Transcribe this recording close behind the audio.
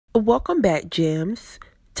Welcome back, Gems,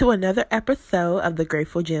 to another episode of the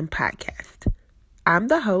Grateful Gem podcast. I'm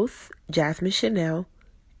the host, Jasmine Shannelle,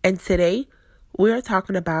 and today we are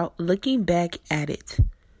talking about looking back at it.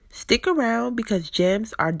 Stick around because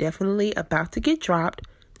gems are definitely about to get dropped,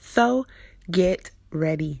 so get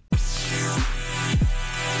ready.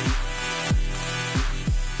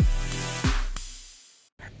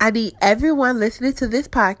 I need everyone listening to this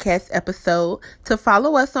podcast episode to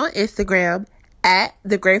follow us on Instagram at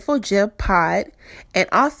The Grateful Gem Pod, and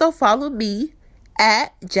also follow me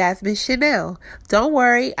at Jasmine Shannelle. Don't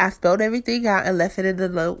worry, I spelled everything out and left it in the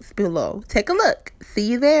notes below. Take a look.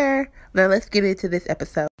 See you there. Now let's get into this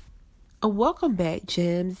episode. Welcome back,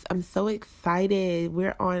 Gems. I'm so excited.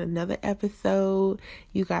 We're on another episode.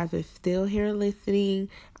 You guys are still here listening.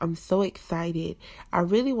 I'm so excited. I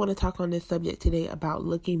really want to talk on this subject today about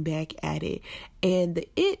looking back at it. And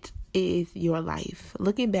it is your life.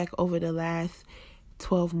 Looking back over the last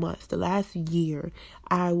 12 months, the last year,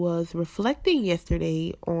 I was reflecting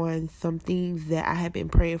yesterday on some things that I had been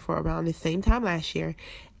praying for around the same time last year,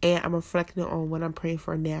 and I'm reflecting on what I'm praying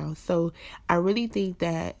for now. So I really think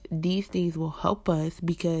that these things will help us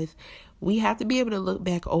because we have to be able to look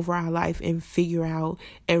back over our life and figure out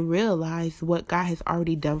and realize what God has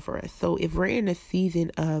already done for us. So if we're in a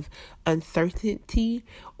season of uncertainty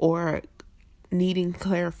or needing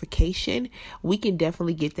clarification, we can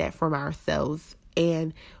definitely get that from ourselves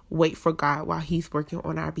and wait for God while He's working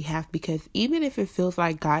on our behalf. Because even if it feels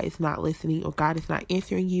like God is not listening or God is not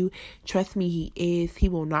answering you, trust me, He is. He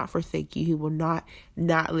will not forsake you. He will not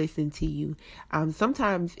listen to you.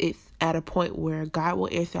 Sometimes it's at a point where God will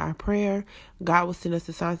answer our prayer. God will send us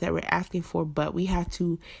the signs that we're asking for, but we have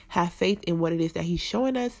to have faith in what it is that He's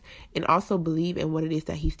showing us and also believe in what it is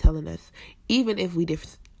that He's telling us, even if we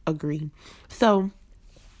disagree. So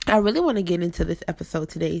I really want to get into this episode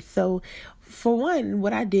today. So for one,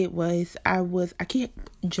 what I did was I keep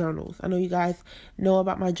journals. I know you guys know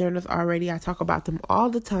about my journals already. I talk about them all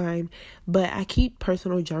the time, but I keep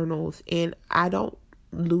personal journals and I don't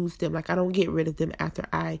lose them. Like, I don't get rid of them after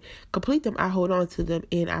I complete them. I hold on to them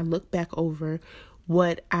and I look back over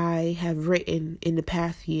what I have written in the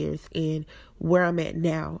past years and where I'm at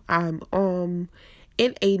now. I'm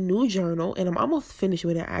in a new journal and I'm almost finished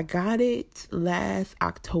with it. I got it last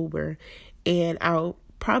October and I'll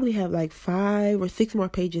probably have like 5 or 6 more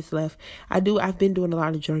pages left. I've been doing a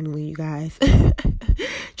lot of journaling, you guys,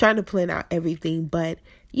 trying to plan out everything. But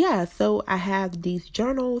yeah, so I have these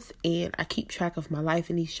journals and I keep track of my life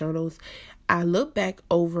in these journals. I look back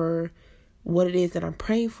over what it is that I'm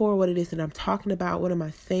praying for, what it is that I'm talking about, what am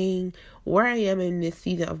I saying, where I am in this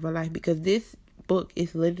season of my life, because this book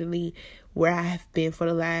is literally where I have been for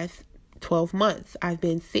the last 12 months. I've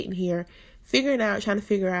been sitting here trying to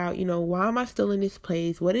figure out, why am I still in this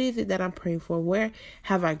place? What is it that I'm praying for? Where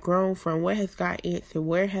have I grown from? Where has God answered?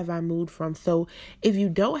 Where have I moved from? So if you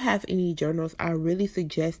don't have any journals, I really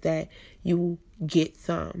suggest that you get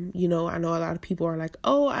some. I know a lot of people are like,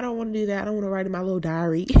 oh, I don't want to do that. I don't want to write in my little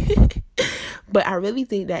diary. But I really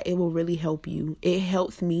think that it will really help you. It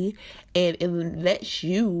helps me and it lets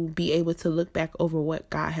you be able to look back over what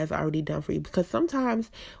God has already done for you. Because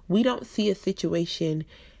sometimes we don't see a situation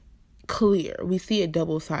clear. We see it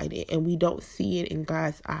double-sided and we don't see it in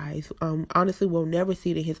God's eyes. Honestly, we'll never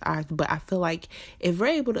see it in His eyes, but I feel like if we're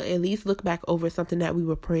able to at least look back over something that we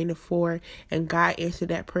were praying for and God answered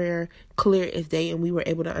that prayer clear as day and we were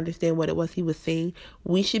able to understand what it was He was saying,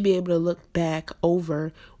 we should be able to look back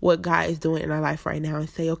over what God is doing in our life right now and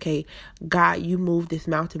say, okay, God, you moved this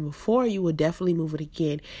mountain before, you will definitely move it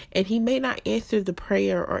again. And He may not answer the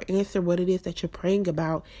prayer or answer what it is that you're praying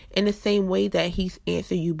about in the same way that He's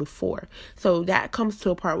answered you before. So that comes to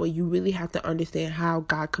a part where you really have to understand how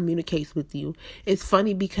God communicates with you. It's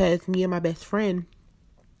funny because me and my best friend,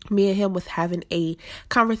 me and him was having a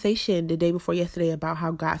conversation the day before yesterday about how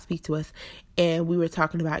God speaks to us. And we were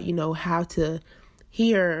talking about, how to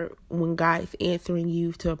hear when God is answering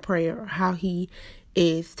you to a prayer or how He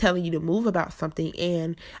is telling you to move about something.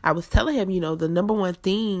 And I was telling him, the number one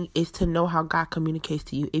thing is to know how God communicates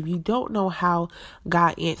to you. If you don't know how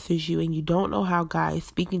God answers you and you don't know how God is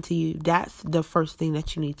speaking to you, that's the first thing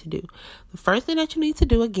that you need to do. The first thing that you need to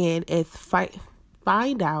do again is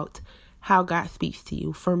find out how God speaks to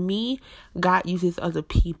you. For me, God uses other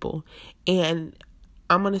people. And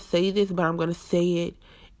I'm going to say this, but I'm going to say it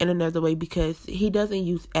in another way because He doesn't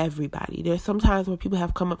use everybody. There's sometimes where people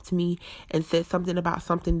have come up to me and said something about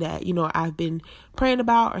something that, I've been praying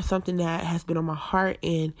about or something that has been on my heart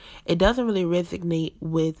and it doesn't really resonate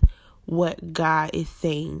with what God is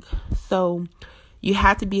saying. So you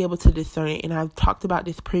have to be able to discern it. And I've talked about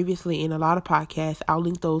this previously in a lot of podcasts. I'll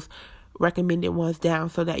link those recommended ones down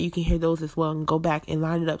so that you can hear those as well and go back and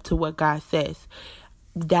line it up to what God says.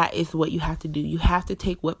 That is what you have to do. You have to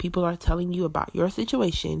take what people are telling you about your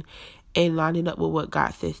situation and line it up with what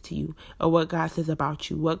God says to you, or what God says about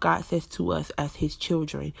you, what God says to us as his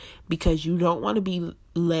children, because you don't want to be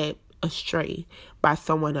led astray by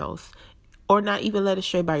someone else, or not even led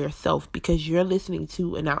astray by yourself, because you're listening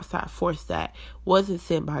to an outside force that wasn't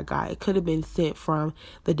sent by God. It could have been sent from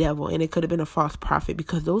the devil, and it could have been a false prophet,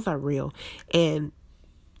 because those are real. And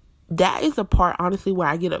that is a part, honestly, where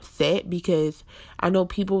I get upset, because I know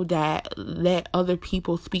people that let other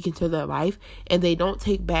people speak into their life and they don't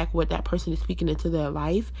take back what that person is speaking into their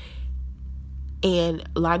life and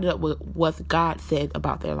line it up with what God said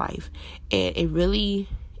about their life. And it really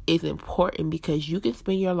is important, because you can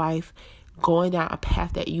spend your life going down a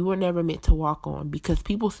path that you were never meant to walk on, because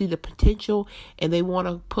people see the potential and they want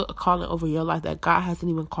to put a calling over your life that God hasn't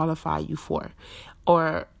even qualified you for.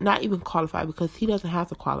 Or not even qualified, because he doesn't have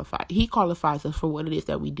to qualify. He qualifies us for what it is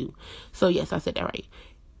that we do. So yes, I said that right.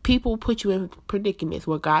 People put you in predicaments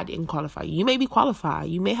where God didn't qualify you. You may be qualified.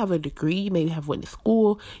 You may have a degree. You may have went to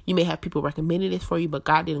school. You may have people recommending this for you, but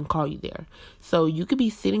God didn't call you there. So you could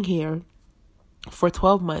be sitting here for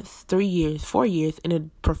 12 months, 3 years, 4 years in a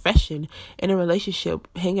profession, in a relationship,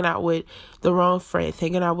 hanging out with the wrong friends,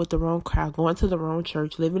 hanging out with the wrong crowd, going to the wrong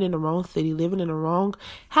church, living in the wrong city, living in the wrong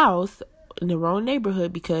house, in the wrong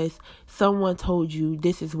neighborhood, because someone told you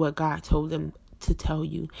this is what God told them to tell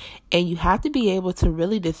you. And you have to be able to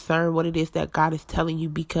really discern what it is that God is telling you,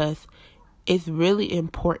 because it's really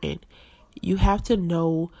important. You have to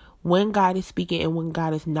know when God is speaking and when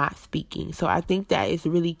God is not speaking. So I think that is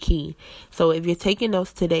really key. So if you're taking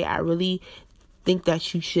notes today, I really think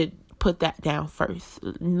that you should put that down first.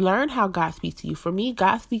 Learn how God speaks to you. For me,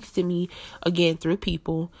 God speaks to me, again, through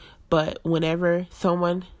people. But whenever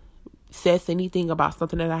someone says anything about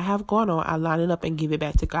something that I have going on, I line it up and give it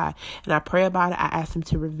back to God. And I pray about it. I ask him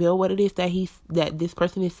to reveal what it is that this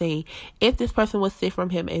person is saying. If this person was sent from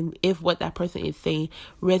him, and if what that person is saying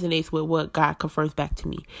resonates with what God confirms back to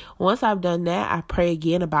me. Once I've done that, I pray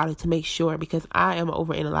again about it to make sure, because I am an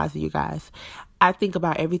overanalyzer, you guys. I think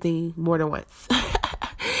about everything more than once.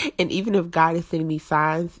 And even if God is sending me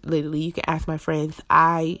signs, literally, you can ask my friends.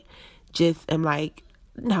 I just am like,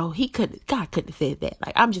 no, God couldn't have said that.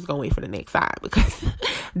 Like, I'm just going to wait for the next sign, because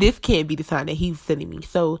this can't be the sign that he's sending me.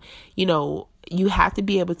 So, you have to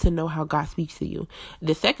be able to know how God speaks to you.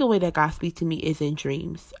 The second way that God speaks to me is in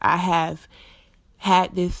dreams. I have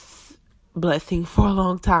had this blessing for a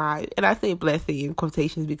long time. And I say blessing in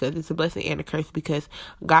quotations, because it's a blessing and a curse, because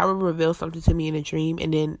God will reveal something to me in a dream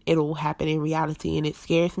and then it'll happen in reality. And it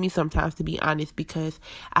scares me sometimes, to be honest, because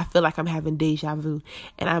I feel like I'm having deja vu,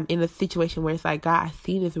 and I'm in a situation where it's like, God, I've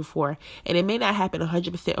seen this before, and it may not happen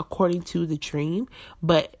 100% according to the dream,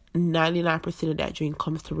 but 99% of that dream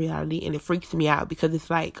comes to reality, and it freaks me out, because it's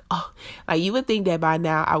like, you would think that by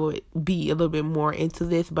now I would be a little bit more into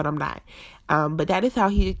this, but I'm not. But that is how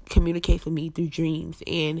he communicates with me, through dreams.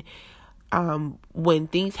 And when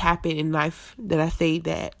things happen in life that I say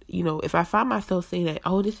that, if I find myself saying that,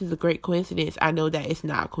 oh, this is a great coincidence, I know that it's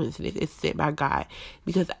not a coincidence. It's sent by God,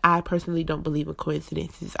 because I personally don't believe in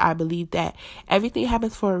coincidences. I believe that everything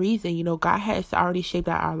happens for a reason. God has already shaped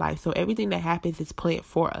out our life. So everything that happens is planned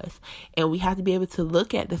for us. And we have to be able to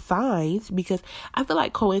look at the signs, because I feel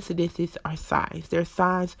like coincidences are signs. They're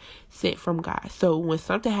signs sent from God. So when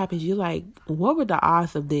something happens, you're like, what were the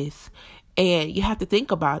odds of this? And you have to think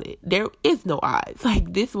about it. There is no odds.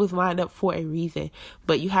 Like, this was lined up for a reason,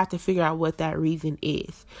 but you have to figure out what that reason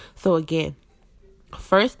is. So again,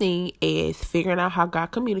 first thing is figuring out how God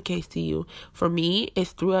communicates to you. For me,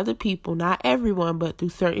 it's through other people, not everyone, but through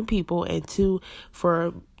certain people. And two,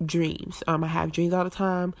 for dreams. I have dreams all the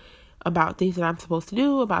time about things that I'm supposed to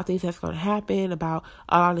do, about things that's going to happen, about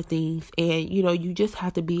a lot of things. And, you just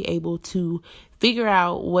have to be able to figure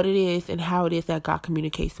out what it is and how it is that God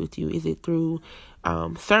communicates with you. Is it through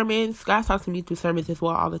sermons? God talks to me through sermons as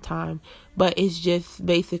well all the time. But it's just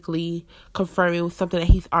basically confirming something that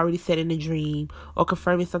he's already said in a dream, or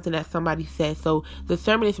confirming something that somebody said. So the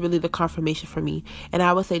sermon is really the confirmation for me. And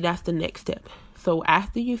I would say that's the next step. So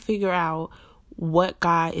after you figure out what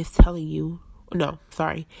God is telling you,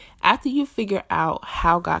 after you figure out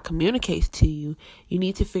how God communicates to you, you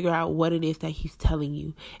need to figure out what it is that he's telling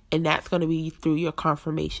you. And that's going to be through your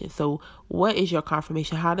confirmation. So what is your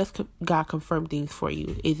confirmation? How does God confirm things for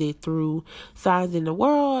you? Is it through signs in the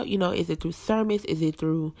world? Is it through sermons? Is it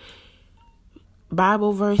through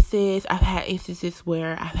Bible verses? I've had instances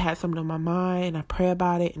where I've had something on my mind and I pray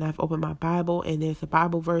about it, and I've opened my Bible and there's a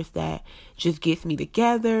Bible verse that just gets me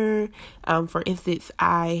together. For instance,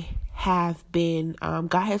 I have been,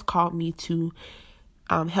 God has called me to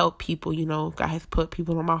help people. God has put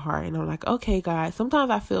people on my heart, and I'm like, okay, God, sometimes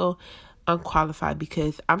I feel unqualified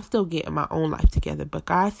because I'm still getting my own life together, but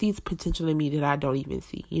God sees potential in me that I don't even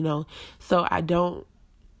see, so I don't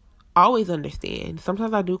always understand.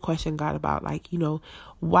 Sometimes I do question God about, like,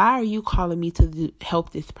 why are you calling me to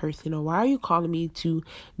help this person, or why are you calling me to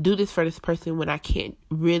do this for this person when I can't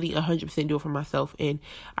really 100% do it for myself? And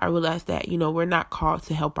I realize that, we're not called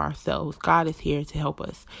to help ourselves. God is here to help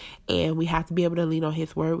us, and we have to be able to lean on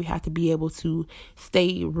his word. We have to be able to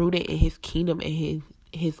stay rooted in his kingdom and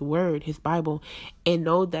his word, his Bible, and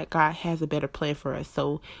know that God has a better plan for us.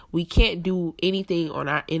 So we can't do anything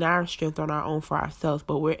in our strength on our own for ourselves,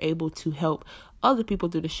 but we're able to help other people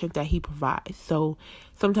through the strength that he provides. So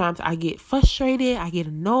sometimes I get frustrated, I get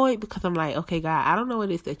annoyed, because I'm like, okay, God, I don't know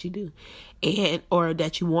what it is that you do or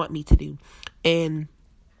that you want me to do. And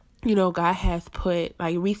God has put,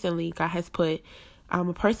 like, recently, God has put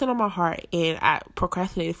a person on my heart, and I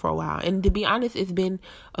procrastinated for a while. And to be honest, it's been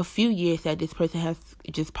a few years that this person has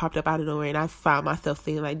just popped up out of nowhere, and I found myself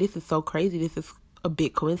saying, like, this is so crazy. This is a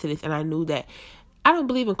big coincidence. And I knew that I don't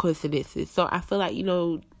believe in coincidences. So I feel like,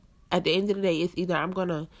 at the end of the day, it's either I'm going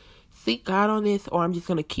to seek God on this, or I'm just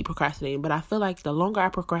going to keep procrastinating. But I feel like the longer I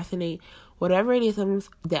procrastinate, whatever it is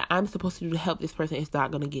that I'm supposed to do to help this person is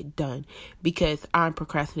not going to get done, because I'm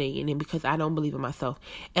procrastinating and because I don't believe in myself.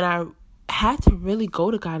 And I had to really go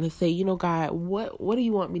to God and say, God, what do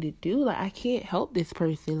you want me to do? Like, I can't help this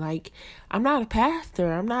person. Like, I'm not a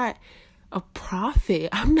pastor. I'm not a prophet.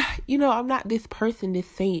 I'm not this person, this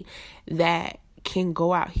saint that can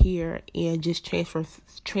go out here and just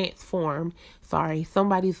transform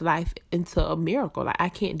somebody's life into a miracle. Like, I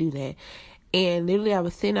can't do that. And literally, I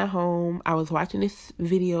was sitting at home. I was watching this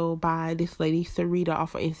video by this lady, Sarita,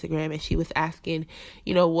 off of Instagram, and she was asking,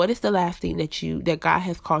 what is the last thing that God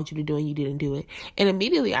has called you to do and you didn't do it? And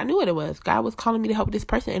immediately, I knew what it was. God was calling me to help this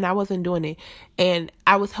person, and I wasn't doing it. And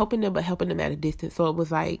I was helping them, but helping them at a distance. So it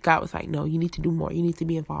was like, God was like, no, you need to do more. You need to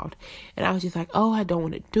be involved. And I was just like, oh, I don't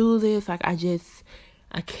want to do this. Like, I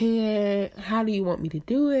can't. How do you want me to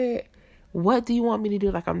do it? What do you want me to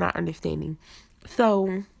do? Like, I'm not understanding.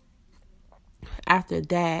 So after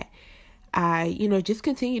that, I, just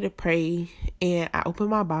continue to pray, and I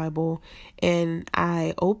opened my Bible, and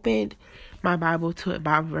I opened my Bible to a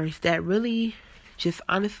Bible verse that really just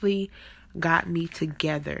honestly got me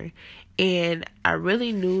together. And I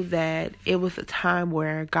really knew that it was a time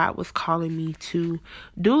where God was calling me to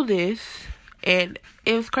do this. And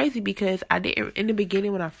it was crazy because I didn't, in the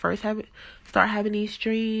beginning, when I first start having these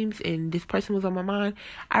dreams and this person was on my mind,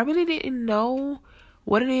 I really didn't know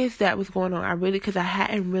what it is that was going on. Because I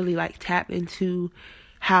hadn't really tapped into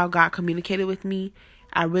how God communicated with me.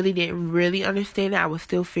 I really didn't really understand it. I was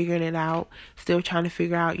still figuring it out, still trying to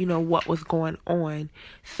figure out, what was going on.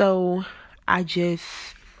 So I just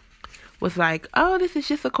was like, oh, this is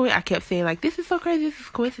just a coincidence. I kept saying, like, this is so crazy. This is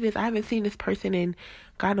a coincidence. I haven't seen this person in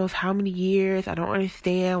God knows how many years. I don't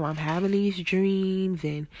understand why I'm having these dreams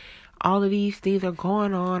and all of these things are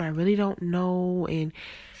going on. I really don't know. And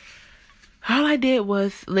all I did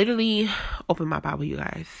was literally open my Bible, you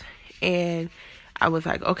guys. And I was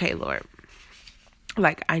like, okay, Lord,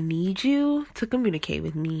 like, I need you to communicate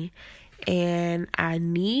with me. And I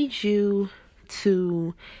need you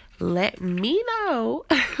to let me know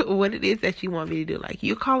what it is that you want me to do. Like,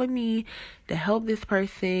 you're calling me to help this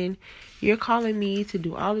person. You're calling me to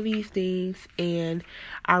do all of these things. And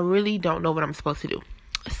I really don't know what I'm supposed to do.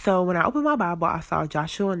 So when I opened my Bible, I saw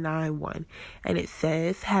Joshua 9:1, and it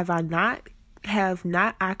says, have not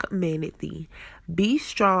I commanded thee? Be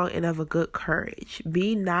strong and of a good courage.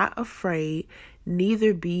 Be not afraid,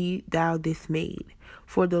 neither be thou dismayed.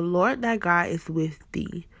 For the Lord thy God is with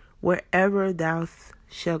thee, wherever thou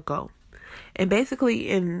shalt go. And basically,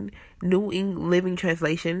 in New English Living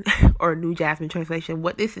Translation or New Jasmine Translation,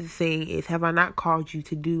 what this is saying is, have I not called you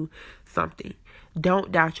to do something?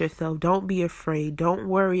 Don't doubt yourself. Don't be afraid. Don't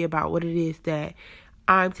worry about what it is that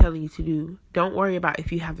I'm telling you to do. Don't worry about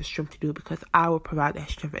if you have the strength to do it, because I will provide that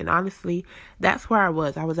strength. And honestly, that's where I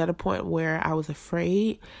was. I was at a point where I was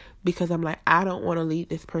afraid, because I'm like, I don't want to lead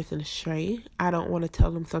this person astray. I don't want to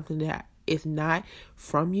tell them something that is not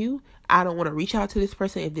from you. I don't want to reach out to this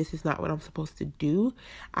person if this is not what I'm supposed to do.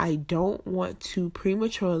 I don't want to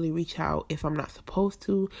prematurely reach out if I'm not supposed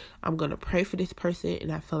to. I'm going to pray for this person,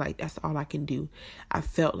 and I feel like that's all I can do. I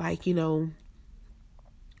felt like,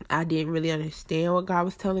 I didn't really understand what God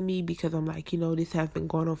was telling me, because I'm like, this has been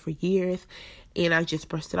going on for years, and I just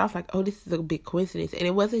brushed it off like, oh, this is a big coincidence. And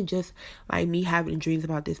it wasn't just like me having dreams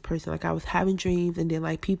about this person. Like, I was having dreams, and then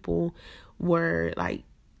like people were like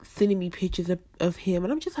sending me pictures of him,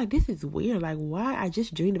 and I'm just like, this is weird. Like, why? I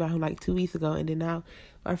just dreamed about him like 2 weeks ago, and then now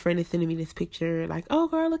my friend is sending me this picture, like, oh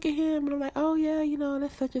girl, look at him. And I'm like, oh yeah,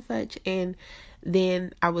 that's such and such. And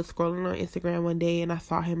then I was scrolling on Instagram one day and I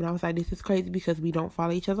saw him, and I was like, this is crazy because we don't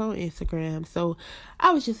follow each other on Instagram. So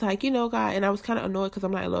I was just like, God, and I was kind of annoyed because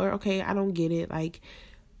I'm like, Lord, okay, I don't get it. Like,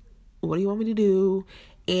 what do you want me to do?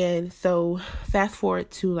 And so fast forward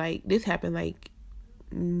to like, this happened like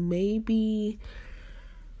maybe,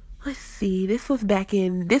 let's see, this was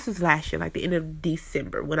last year, like the end of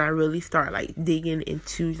December, when I really started like digging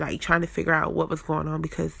into like trying to figure out what was going on,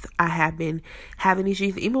 because I have been having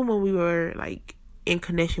issues even when we were like in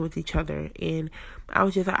connection with each other, and I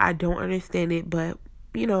was just like, I don't understand it, but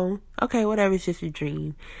okay, whatever, it's just a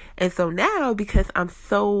dream. And so now, because I'm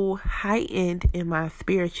so heightened in my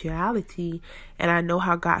spirituality, and I know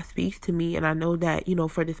how God speaks to me, and I know that,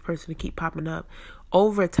 for this person to keep popping up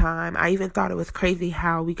over time, I even thought it was crazy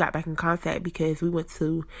how we got back in contact, because we went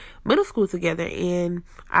to middle school together, and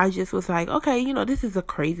I just was like, okay, this is a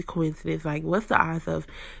crazy coincidence. Like, what's the odds of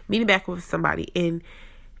meeting back with somebody and,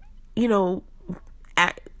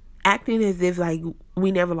 acting as if like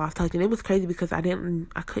we never lost touch. And it was crazy because I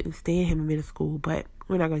couldn't stand him in middle school, but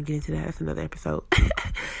we're not going to get into that. That's another episode.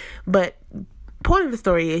 But point of the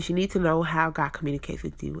story is, you need to know how God communicates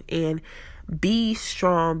with you, and be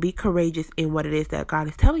strong, be courageous in what it is that God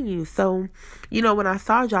is telling you. So, when I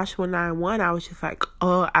saw Joshua 9:1, I was just like,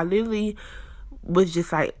 I literally was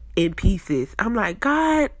just like in pieces. I'm like,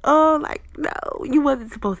 God, like, no, you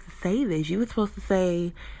wasn't supposed to say this. You were supposed to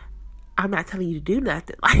say, I'm not telling you to do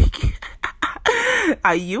nothing. Like,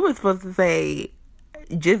 you were supposed to say,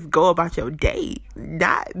 just go about your day,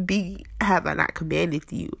 have I not commanded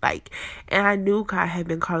you? Like, and I knew God had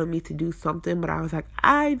been calling me to do something, but I was like,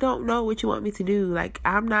 I don't know what you want me to do. Like,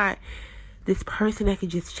 I'm not this person that can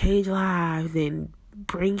just change lives and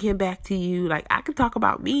bring him back to you. Like, I can talk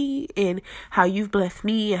about me and how you've blessed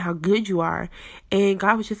me and how good you are. And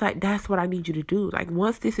God was just like, that's what I need you to do. Like,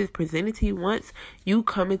 once this is presented to you, once you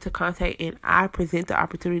come into contact and I present the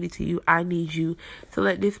opportunity to you, I need you to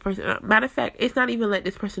let this person, matter of fact, it's not even let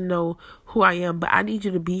this person know who I am, but I need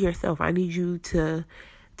you to be yourself. I need you to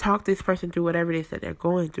talk this person through whatever it is that they're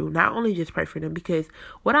going through. Not only just pray for them, because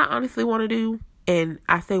what I honestly want to do, and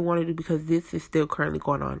I say want to do because this is still currently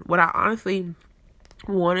going on, what I honestly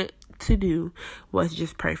wanted to do was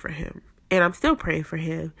just pray for him. And I'm still praying for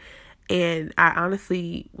him. And I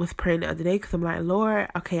honestly was praying the other day because I'm like, Lord,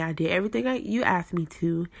 okay, I did everything you asked me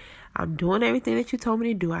to. I'm doing everything that you told me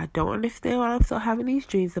to do. I don't understand why I'm still having these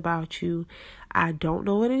dreams about you. I don't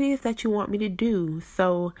know what it is that you want me to do.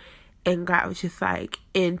 So, and God was just like,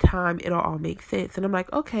 in time, it'll all make sense. And I'm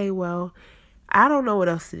like, okay, well, I don't know what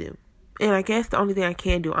else to do. And I guess the only thing I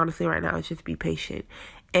can do, honestly, right now is just be patient.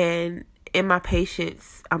 And in my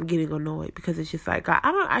patience, I'm getting annoyed because it's just like, God,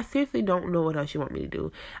 I seriously don't know what else you want me to do.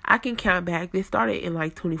 I can count back. This started in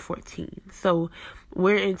like 2014. So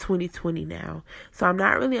we're in 2020 now. So I'm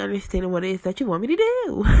not really understanding what it is that you want me to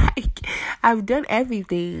do. Like, I've done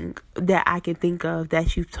everything that I can think of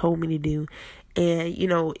that you've told me to do. And,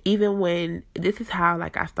 even when, this is how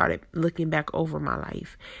like I started looking back over my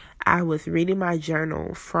life. I was reading my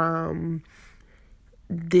journal from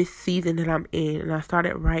this season that I'm in, and I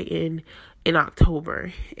started writing in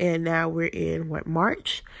October, and now we're in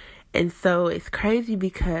March. And so it's crazy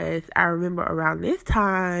because I remember around this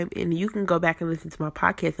time, and you can go back and listen to my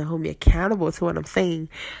podcast and hold me accountable to what I'm saying,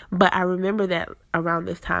 but I remember that around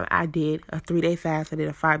this time I did a 3-day fast, I did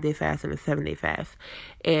a 5-day fast, and a 7-day fast.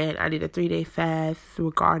 And I did a 3-day fast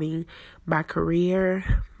regarding my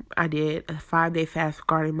career, I did a 5-day fast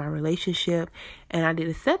regarding my relationship, and I did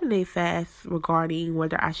a 7-day fast regarding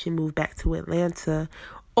whether I should move back to Atlanta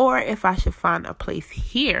or if I should find a place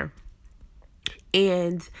here.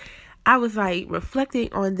 And I was like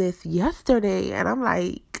reflecting on this yesterday, and I'm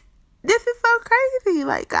like, this is so crazy.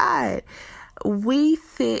 Like, God, we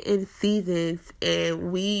sit in seasons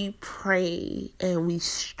and we pray and we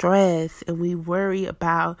stress and we worry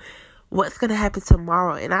about what's going to happen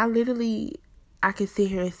tomorrow. And I can sit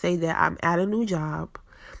here and say that I'm at a new job,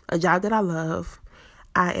 a job that I love.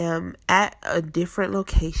 I am at a different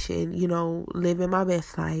location, living my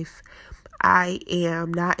best life. I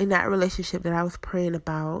am not in that relationship that I was praying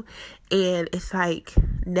about. And it's like,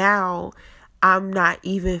 now I'm not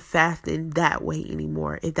even fasting that way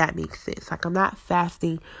anymore, if that makes sense. Like, I'm not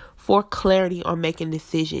fasting for clarity on making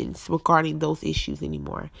decisions regarding those issues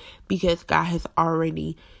anymore, because God has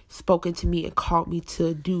already spoken to me and called me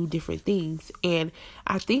to do different things. And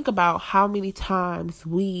I think about how many times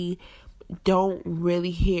we don't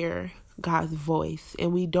really hear God's voice,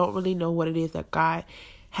 and we don't really know what it is that God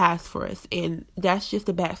has for us. And that's just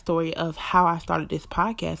the backstory of how I started this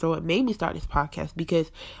podcast, or what made me start this podcast,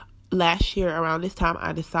 because last year around this time,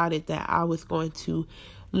 I decided that I was going to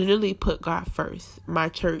literally put God first. My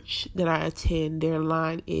church that I attend, their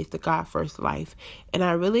line is the God First Life. And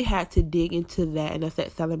I really had to dig into that, and that's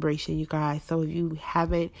that celebration, you guys. So if you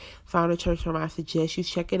haven't found a church home, I suggest you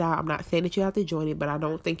check it out. I'm not saying that you have to join it, but I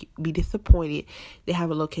don't think you'd be disappointed. They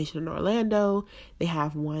have a location in Orlando. They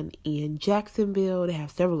have one in Jacksonville. They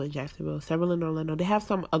have several in Jacksonville, several in Orlando. They have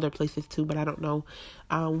some other places too, but I don't know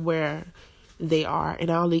where they are. And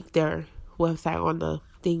I'll link their website on the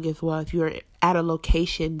thing as well, if you're at a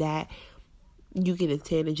location that you can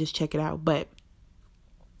attend and just check it out. But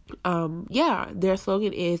their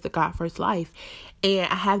slogan is the God First Life, and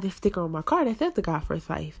I have this sticker on my car that says the God First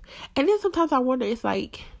Life. And then sometimes I wonder,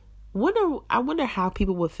 I wonder how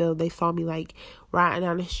people would feel if they saw me like riding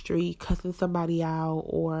down the street cussing somebody out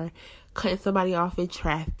or cutting somebody off in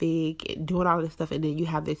traffic and doing all this stuff, and then you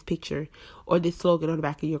have this picture or this slogan on the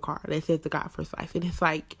back of your car that says the God First Life. And it's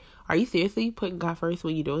like, are you seriously putting God first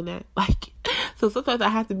when you're doing that? Like, so sometimes I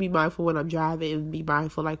have to be mindful when I'm driving, and be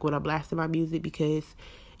mindful like when I'm blasting my music, because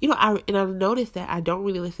I've noticed that I don't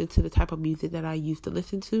really listen to the type of music that I used to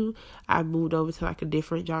listen to. I moved over to like a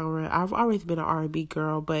different genre. I've always been an R&B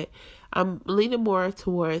girl, but I'm leaning more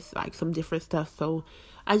towards like some different stuff. So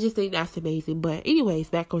I just think that's amazing. But anyways,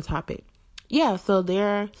 back on topic. Yeah, so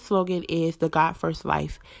their slogan is the God First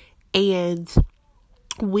Life. And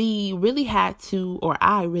I really had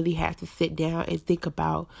to sit down and think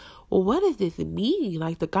about, well, what does this mean?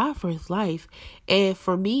 Like the God First Life. And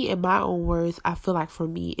for me, in my own words, I feel like for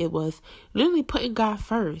me, it was literally putting God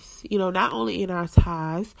first, not only in our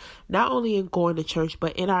tithes, not only in going to church,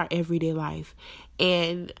 but in our everyday life.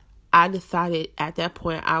 And I decided at that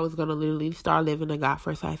point I was going to literally start living a God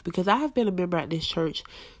First Life, because I have been a member at this church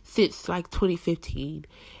since like 2015.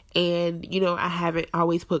 And, I haven't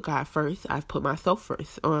always put God first. I've put myself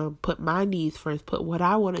first, put my needs first, put what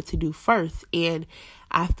I wanted to do first. And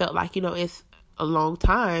I felt like, it's a long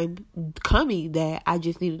time coming that I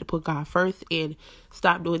just needed to put God first and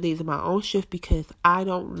stop doing things in my own shift, because I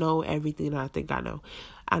don't know everything that I think I know.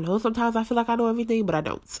 I know sometimes I feel like I know everything, but I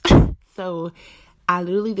don't. So I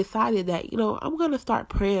literally decided that, I'm going to start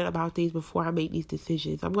praying about things before I make these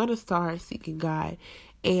decisions. I'm going to start seeking God.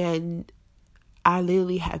 And I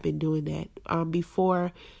literally have been doing that.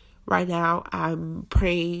 Right now, I'm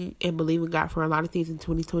praying and believing God for a lot of things in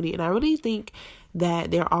 2020. And I really think that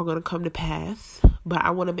they're all going to come to pass. But I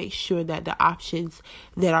want to make sure that the options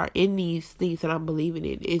that are in these things that I'm believing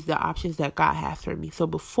in is the options that God has for me. So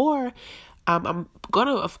before I'm going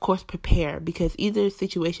to, of course, prepare, because either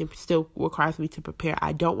situation still requires me to prepare.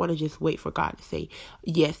 I don't want to just wait for God to say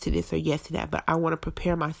yes to this or yes to that, but I want to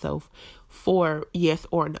prepare myself for yes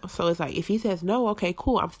or no. So it's like, if he says no, okay,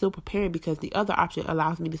 cool. I'm still preparing, because the other option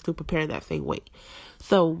allows me to still prepare in that same way.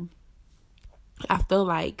 So I feel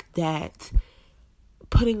like that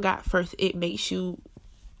putting God first, it makes you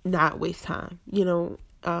not waste time,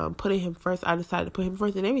 putting him first. I decided to put him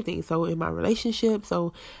first in everything. So in my relationship,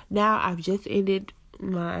 so now I've just ended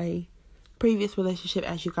my previous relationship,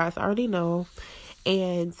 as you guys already know,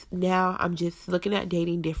 and now I'm just looking at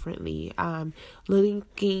dating differently. I'm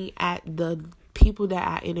looking at the people that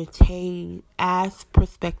I entertain as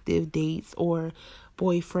prospective dates or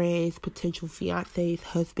boyfriends, potential fiancés,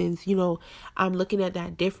 husbands. I'm looking at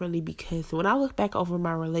that differently, because when I look back over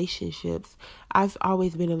my relationships, I've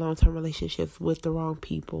always been in long-term relationships with the wrong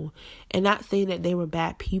people. And not saying that they were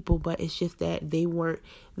bad people, but it's just that they weren't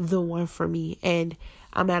the one for me. And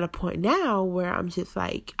I'm at a point now where I'm just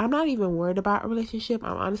like, I'm not even worried about a relationship.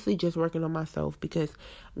 I'm honestly just working on myself, because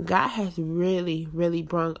God has really, really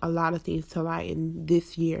brought a lot of things to light in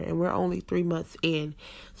this year, and we're only 3 months in.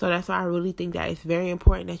 So that's why I really think that it's very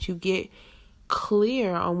important that you get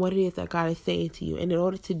clear on what it is that God is saying to you. And in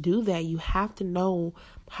order to do that, you have to know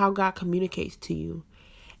how God communicates to you.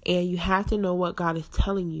 And you have to know what God is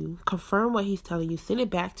telling you. Confirm what he's telling you. Send it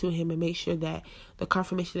back to him and make sure that the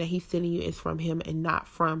confirmation that he's sending you is from him and not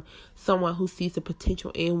from someone who sees the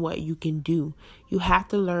potential in what you can do. You have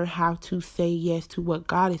to learn how to say yes to what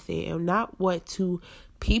God is saying and not what two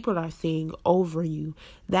people are saying over you.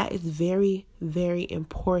 That is very, very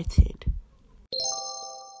important.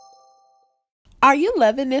 Are you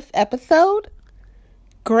loving this episode?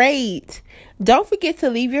 Great. Don't forget to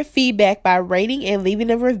leave your feedback by rating and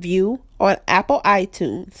leaving a review on Apple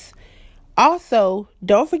iTunes. Also,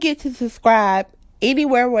 don't forget to subscribe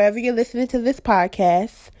anywhere, wherever you're listening to this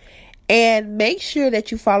podcast. And make sure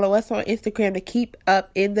that you follow us on Instagram to keep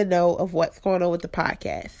up in the know of what's going on with the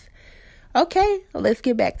podcast. Okay, let's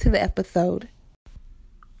get back to the episode.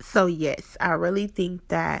 So yes, I really think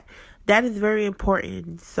that that is very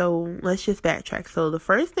important. So let's just backtrack. So the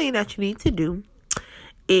first thing that you need to do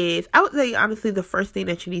is, I would say honestly, the first thing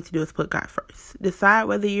that you need to do is put God first. Decide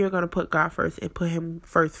whether you're going to put God first and put him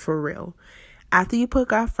first for real. After you put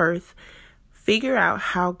God first, figure out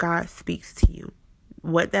how God speaks to you,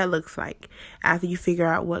 what that looks like. After you figure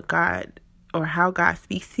out what God or how God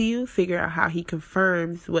speaks to you, figure out how he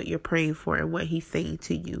confirms what you're praying for and what he's saying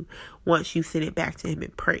to you once you send it back to him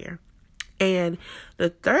in prayer. And the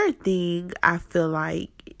third thing I feel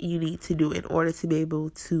like you need to do in order to be able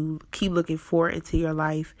to keep looking forward into your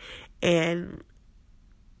life and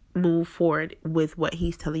move forward with what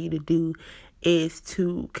he's telling you to do is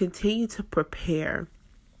to continue to prepare.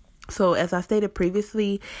 So as I stated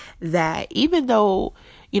previously, that even though,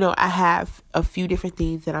 I have a few different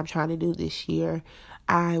things that I'm trying to do this year,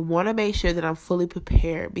 I want to make sure that I'm fully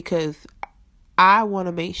prepared, because I want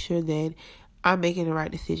to make sure that I'm making the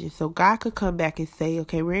right decision. So God could come back and say,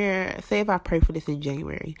 okay, say if I pray for this in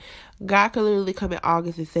January, God could literally come in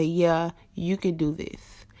August and say, yeah, you can do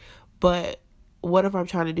this. But what if I'm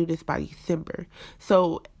trying to do this by December?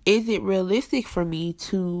 So is it realistic for me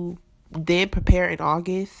to then prepare in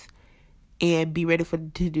August and be ready to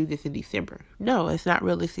do this in December? No, it's not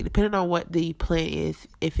realistic. Depending on what the plan is,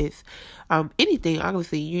 if it's anything,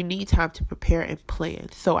 honestly, you need time to prepare and plan.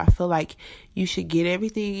 So I feel like you should get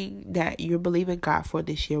everything that you're believing God for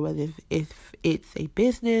this year, whether if it's a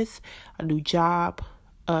business, a new job,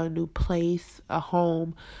 a new place, a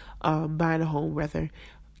home, buying a home rather,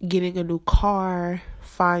 getting a new car,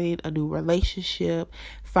 finding a new relationship,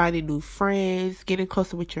 finding new friends, getting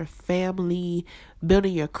closer with your family,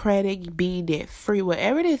 building your credit, being debt free,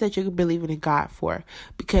 whatever it is that you're believing in God for,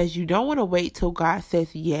 because you don't want to wait till God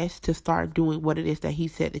says yes to start doing what it is that he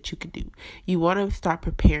said that you can do. You want to start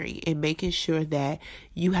preparing and making sure that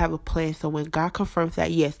you have a plan. So when God confirms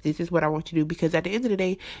that, yes, this is what I want you to do, because at the end of the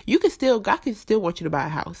day, God can still want you to buy a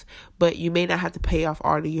house, but you may not have to pay off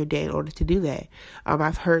all of your debt in order to do that.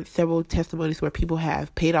 I've heard several testimonies where people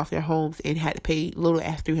have paid off their homes and had to pay little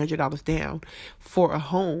as $300 down for a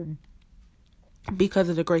home because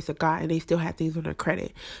of the grace of God, and they still have things on their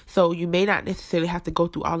credit. So you may not necessarily have to go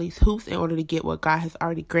through all these hoops in order to get what God has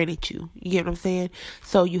already granted you. You get what I'm saying?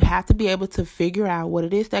 So you have to be able to figure out what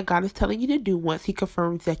it is that God is telling you to do once he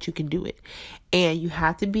confirms that you can do it. And you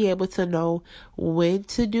have to be able to know when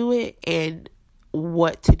to do it and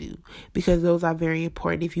what to do, because those are very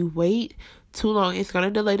important. If you wait too long, it's going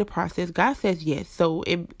to delay the process. God says yes. So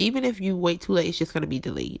even if you wait too late, it's just going to be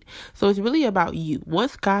delayed. So it's really about you.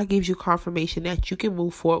 Once God gives you confirmation that you can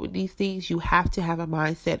move forward with these things, you have to have a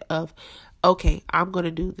mindset of, okay, I'm going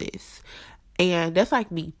to do this. And that's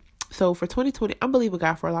like me. So for 2020, I'm believing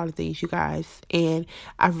God for a lot of things, you guys. And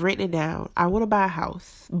I've written it down. I want to buy a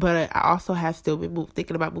house, but I also have still been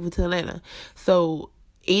thinking about moving to Atlanta. So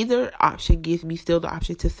either option gives me still the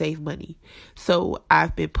option to save money. So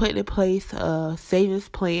I've been putting in place a savings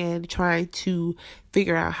plan, trying to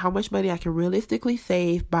figure out how much money I can realistically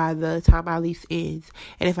save by the time my lease ends.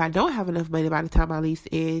 And if I don't have enough money by the time my lease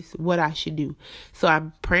ends, what I should do. So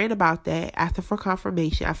I'm praying about that, asking for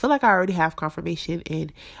confirmation. I feel like I already have confirmation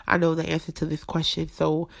and I know the answer to this question.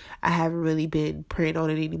 So I haven't really been praying on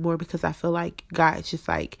it anymore, because I feel like God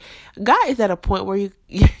is at a point where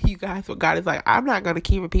you guys, what God is like, I'm not going to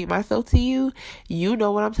keep repeating myself to you. You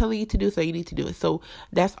know what I'm telling you to do, so you need to do it. So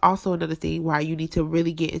that's also another thing why you need to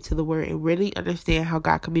really get into the word and really understand how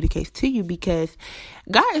God communicates to you, because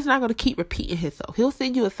God is not going to keep repeating himself. He'll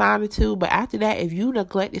send you a sign or two, but after that, if you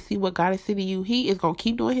neglect to see what God is sending you, he is going to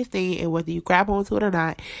keep doing his thing. And whether you grab onto it or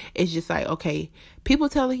not, it's just like, okay, people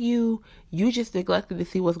telling you, you just neglected to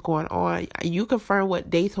see what's going on. You confirm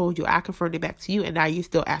what they told you. I confirmed it back to you, and now you're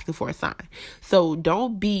still asking for a sign. So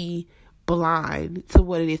don't be blind to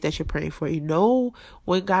what it is that you're praying for. You know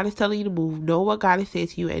when God is telling you to move, know what God is saying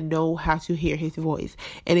to you, and know how to hear his voice.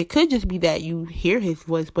 And it could just be that you hear his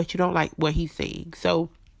voice, but you don't like what he's saying. So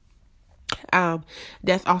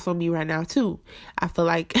that's also me right now too. I feel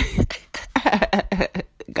like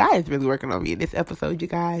God is really working on me in this episode, you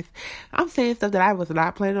guys. I'm saying stuff that I was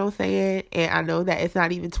not planning on saying, and I know that it's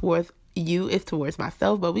not even towards you, it's towards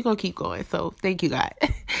myself, but we're gonna keep going. So thank you, God.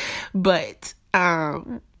 But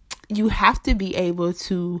you have to be able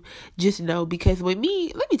to just know, because with me,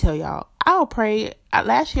 let me tell y'all, I'll pray.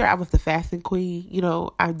 Last year I was the fasting queen.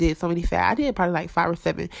 I did so many fasts. I did probably like 5 to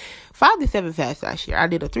 7 fasts last year. I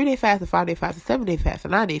did a 3-day fast, a 5-day fast, a 7-day fast, a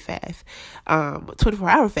 9-day fast,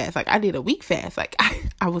 24-hour fast. Like I did a week fast. Like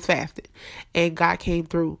I was fasting, and God came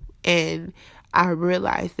through. And I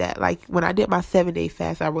realized that, like, when I did my 7-day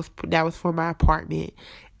fast, that was for my apartment,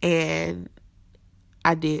 and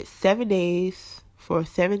I did 7 days for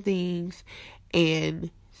 7 things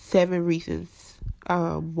and 7 reasons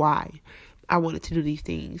why I wanted to do these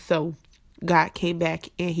things. So God came back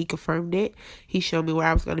and he confirmed it. He showed me where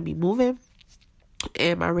I was going to be moving,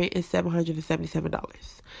 and my rent is $777.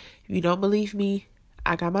 If you don't believe me,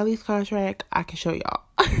 I got my lease contract. I can show y'all.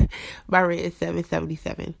 My rent is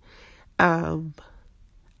 $777.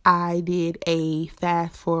 I did a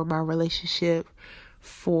fast for my relationship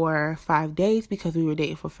for 5 days because we were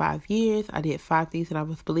dating for 5 years. I did 5 things that I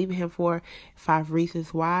was believing him for, 5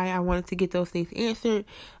 reasons why I wanted to get those things answered.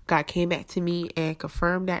 God came back to me and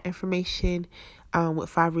confirmed that information with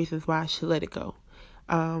 5 reasons why I should let it go.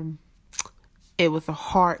 It was a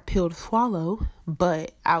hard pill to swallow,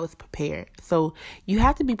 but I was prepared. So you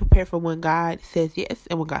have to be prepared for when God says yes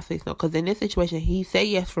and when God says no. Because in this situation, he said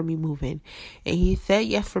yes for me moving. And he said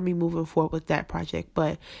yes for me moving forward with that project.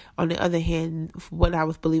 But on the other hand, what I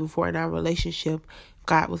was believing for in our relationship,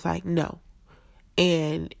 God was like, no.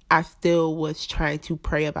 And I still was trying to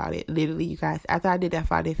pray about it. Literally, you guys, after I did that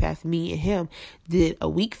 5-day fast, me and him did a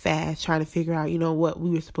week fast trying to figure out, what we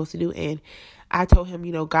were supposed to do. And I told him,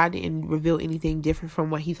 God didn't reveal anything different from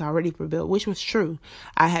what he's already revealed, which was true.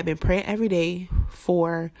 I had been praying every day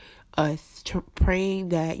for us, praying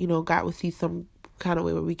that, God would see some kind of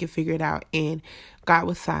way where we can figure it out. And God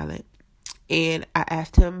was silent. And I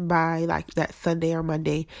asked him by that Sunday or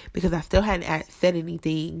Monday, because I still hadn't said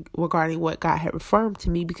anything regarding what God had affirmed to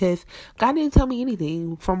me, because God didn't tell me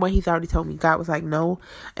anything from what he's already told me. God was like, no,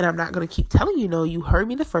 and I'm not going to keep telling you no. You heard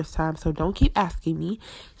me the first time, so don't keep asking me.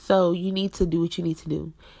 So you need to do what you need to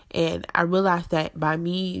do. And I realized that by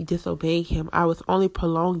me disobeying him, I was only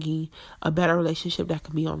prolonging a better relationship that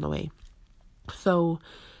could be on the way. So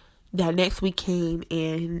that next week came,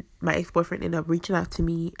 and my ex-boyfriend ended up reaching out to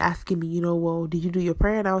me, asking me, well, did you do your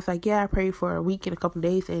prayer? And I was like, yeah, I prayed for a week and a couple of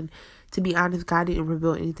days. And to be honest, God didn't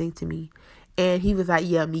reveal anything to me. And he was like,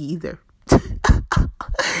 yeah, me either. And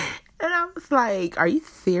I was like, are you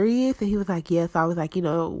serious? And he was like, yes. I was like,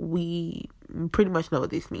 we pretty much know what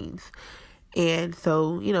this means. And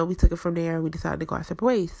so, we took it from there, and we decided to go our separate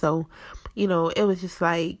ways. So, it was just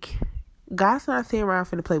like, God's not sitting around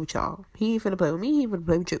finna play with y'all. He ain't finna play with me. He ain't finna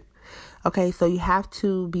play with you. Okay, so you have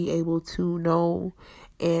to be able to know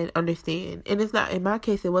and understand. And it's not, in my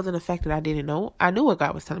case, it wasn't a fact that I didn't know. I knew what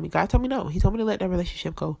God was telling me. God told me no. He told me to let that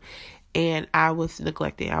relationship go. And I was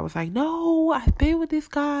neglected. I was like, no, I've been with this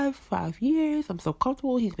guy for 5 years. I'm so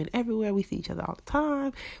comfortable. He's been everywhere. We see each other all the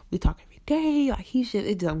time. We talk every day.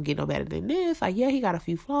 It doesn't get no better than this. Yeah, he got a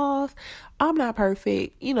few flaws. I'm not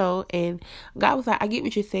perfect, and God was like, I get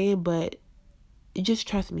what you're saying, but just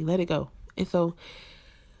trust me. Let it go. And so,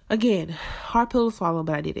 again, hard pill to swallow,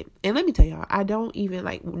 but I did it. And let me tell y'all, I don't even,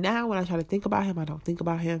 now when I try to think about him, I don't think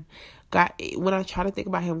about him. God, when I try to think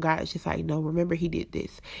about him, God is just like, no, remember he did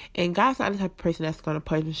this. And God's not the type of person that's going to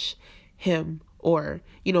punish him or,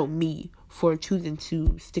 me for choosing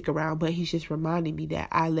to stick around. But he's just reminding me that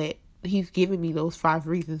he's giving me those 5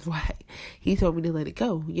 reasons why he told me to let it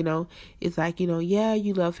go. It's like, yeah,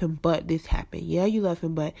 you love him, but this happened. Yeah, you love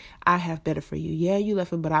him, but I have better for you. Yeah, you love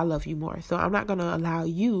him, but I love you more. So I'm not going to allow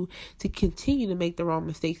you to continue to make the wrong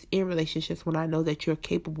mistakes in relationships when I know that you're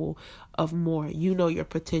capable of more. You know your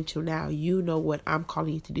potential now. You know what I'm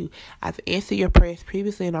calling you to do. I've answered your prayers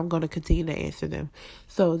previously, and I'm going to continue to answer them.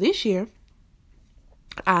 So this year,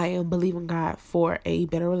 I am believing God for a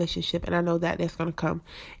better relationship, and I know that that's going to come.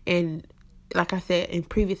 And like I said in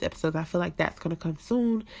previous episodes, I feel like that's going to come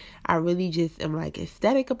soon. I really just am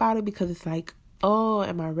ecstatic about it, because it's like, oh,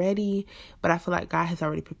 am I ready? But I feel like God has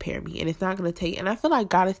already prepared me, and it's not going to take, and I feel like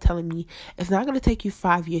God is telling me it's not going to take you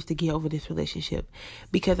 5 years to get over this relationship,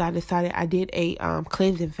 because I decided I did a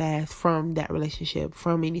cleansing fast from that relationship,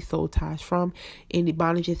 from any soul ties, from any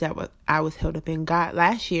bondages that I was held up in. God,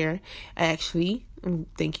 last year, actually,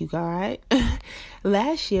 thank you, God.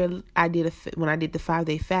 Last year, when I did the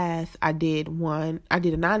 5-day fast, I did a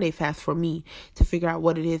 9-day fast for me to figure out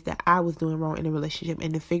what it is that I was doing wrong in a relationship,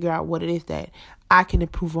 and to figure out what it is that I can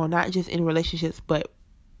improve on, not just in relationships, but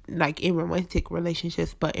in romantic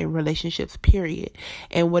relationships, but in relationships, period.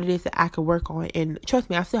 And what it is that I could work on. And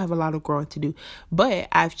trust me, I still have a lot of growing to do, but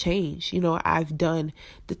I've changed. I've done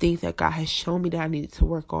the things that God has shown me that I needed to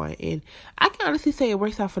work on. And I can honestly say it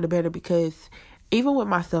works out for the better, because even with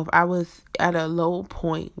myself, I was at a low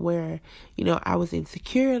point where, I was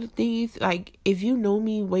insecure of things. If you know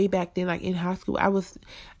me way back then, in high school, I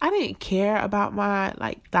didn't care about my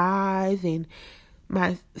thighs and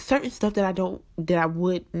my certain stuff that I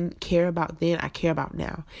wouldn't care about then, I care about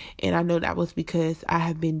now. And I know that was because I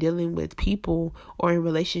have been dealing with people, or in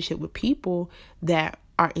relationship with people that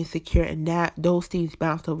are insecure, and that those things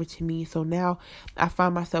bounced over to me. So now I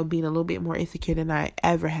find myself being a little bit more insecure than I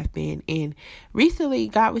ever have been. And recently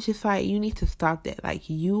God was just like, you need to stop that. Like,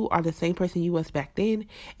 you are the same person you was back then.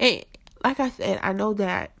 And like I said, I know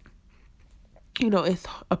that, it's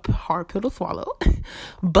a hard pill to swallow,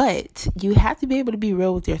 but you have to be able to be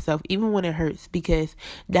real with yourself, even when it hurts, because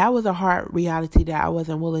that was a hard reality that I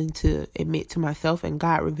wasn't willing to admit to myself, and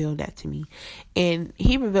God revealed that to me. And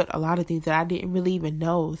he revealed a lot of things that I didn't really even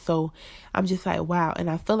know. So I'm just like, wow. And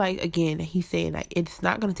I feel like, again, he's saying, like, it's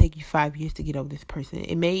not going to take you 5 years to get over this person.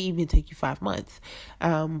 It may even take you 5 months.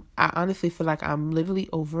 I honestly feel like I'm literally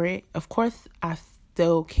over it. Of course, I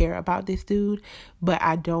still care about this dude, but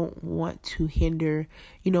I don't want to hinder,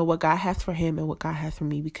 what God has for him and what God has for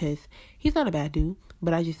me, because he's not a bad dude,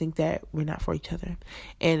 but I just think that we're not for each other,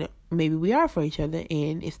 and maybe we are for each other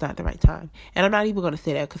and it's not the right time. And I'm not even going to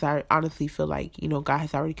say that, because I honestly feel like, God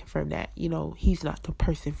has already confirmed that, he's not the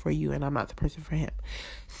person for you and I'm not the person for him.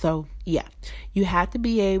 So yeah, you have to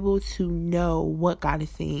be able to know what God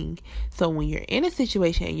is saying. So when you're in a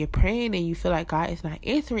situation and you're praying and you feel like God is not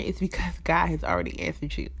answering, it's because God has already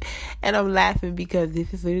answered you. And I'm laughing because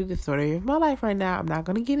this is literally the story of my life right now. I'm not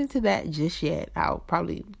going to get into that just yet. I'll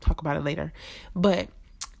probably talk about it later. But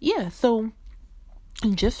yeah, so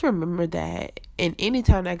just remember that, and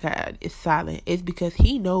anytime that God is silent, it's because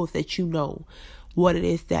he knows that you know what it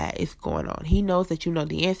is that is going on. He knows that you know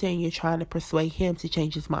the answer, and you're trying to persuade him to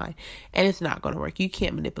change his mind, and it's not going to work. You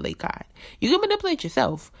can't manipulate God. You can manipulate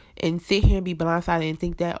yourself and sit here and be blindsided and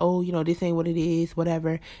think that, this ain't what it is,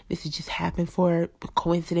 whatever. This has just happened for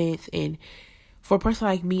coincidence. And for a person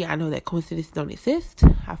like me, I know that coincidences don't exist.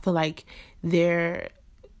 I feel like they're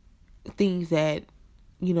things that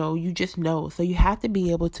you just know. So you have to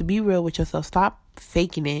be able to be real with yourself. Stop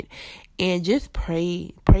faking it and just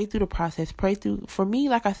pray through the process. For me,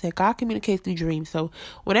 like I said, God communicates through dreams. So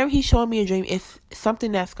whenever he's showing me a dream, it's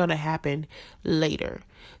something that's going to happen later.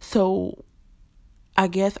 So I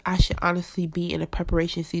guess I should honestly be in a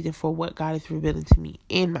preparation season for what God is revealing to me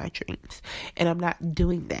in my dreams. And I'm not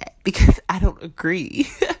doing that because I don't agree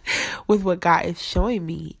with what God is showing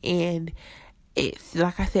me. And it's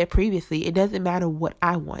like I said previously, it doesn't matter what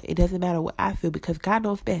I want. It doesn't matter what I feel, because God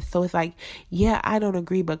knows best. So it's like, yeah, I don't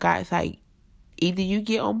agree, but God's like, either you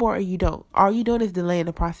get on board or you don't. All you're doing is delaying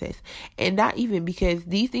the process. And not even, because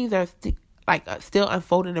these things are still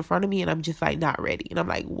unfolding in front of me, and I'm just like not ready. And I'm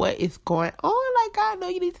like, what is going on? Like, God, no,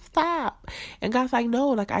 you need to stop. And God's like, no,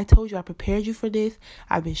 like I told you, I prepared you for this.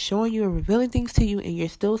 I've been showing you and revealing things to you, and you're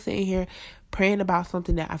still sitting here praying about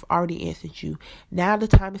something that I've already answered you. Now the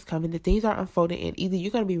time is coming. The things are unfolding, and either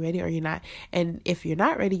you're going to be ready or you're not. And if you're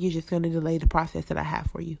not ready, you're just going to delay the process that I have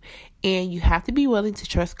for you. And you have to be willing to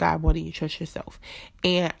trust God more than you trust yourself.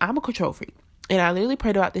 And I'm a control freak. And I literally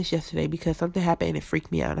prayed about this yesterday because something happened and it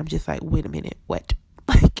freaked me out. And I'm just like, wait a minute, what?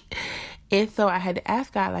 And so I had to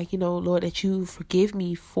ask God, Lord, that you forgive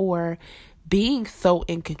me for being so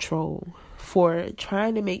in control, for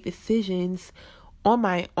trying to make decisions on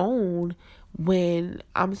my own when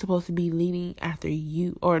I'm supposed to be leading after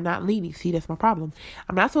you, or not leading. See, that's my problem.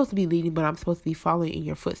 I'm not supposed to be leading, but I'm supposed to be following in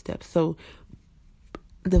your footsteps. So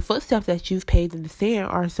the footsteps that you've paved in the sand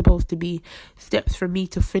are supposed to be steps for me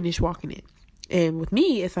to finish walking in. And with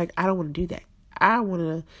me, it's like, I don't want to do that. I want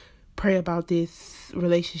to pray about this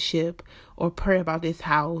relationship, or pray about this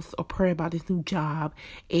house, or pray about this new job.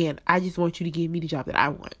 And I just want you to give me the job that I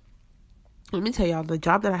want. Let me tell y'all, the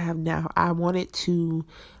job that I have now, I wanted to,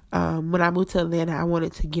 when I moved to Atlanta, I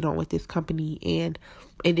wanted to get on with this company, and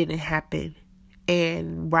it didn't happen.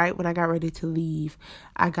 And right when I got ready to leave,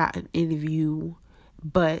 I got an interview,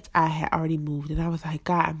 but I had already moved, and I was like,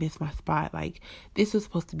 God, I missed my spot. Like, this was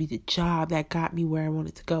supposed to be the job that got me where I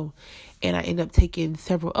wanted to go. And I ended up taking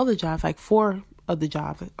several other jobs, like 4 other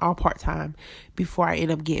jobs, all part-time, before I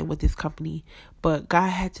ended up getting with this company. But God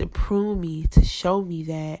had to prune me, to show me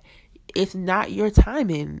that it's not your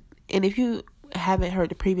timing. And if you haven't heard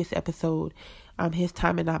the previous episode, his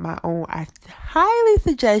timing, not my own, I highly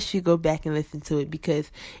suggest you go back and listen to it,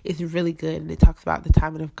 because it's really good. And it talks about the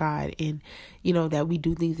timing of God, and that we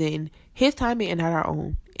do things in his timing and not our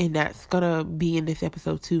own. And that's gonna be in this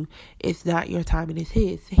episode too. It's not your timing, it's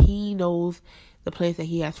his. He knows the plans that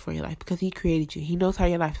he has for your life, because he created you. He knows how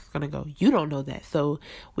your life is gonna go. You don't know that. So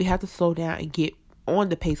we have to slow down and get on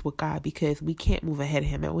the pace with God, because we can't move ahead of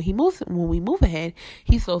him. And when we move ahead,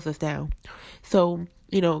 he slows us down. So,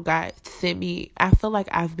 God sent me, I feel like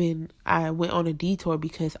I went on a detour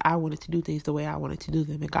because I wanted to do things the way I wanted to do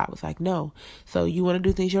them. And God was like, no. So you want to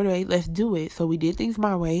do things your way? Let's do it. So we did things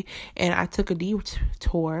my way, and I took a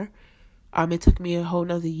detour. It took me a whole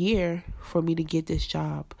nother year for me to get this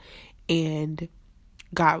job. And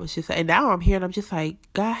God was just, and now I'm here and I'm just like,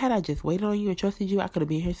 God, had I just waited on you and trusted you, I could have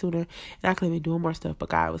been here sooner and I could have been doing more stuff. But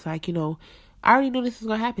God was like, I already knew this was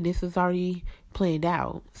going to happen. This is already planned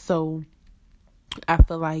out. So I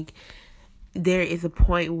feel like there is a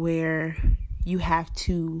point where you have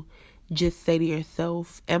to just say to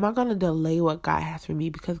yourself, am I going to delay what God has for me?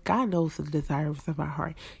 Because God knows the desires of our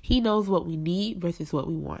heart. He knows what we need versus what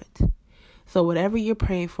we want. So whatever you're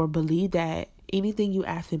praying for, believe that anything you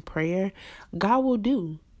ask in prayer, God will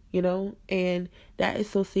do, and that is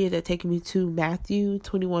so serious. That taking me to Matthew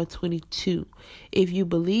 21:22. If you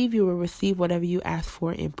believe, you will receive whatever you ask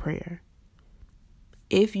for in prayer.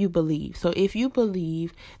 If you believe. So if you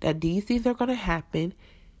believe that these things are going to happen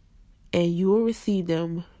and you will receive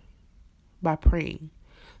them by praying.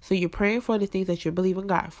 So you're praying for the things that you're believing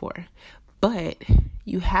God for. But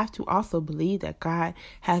you have to also believe that God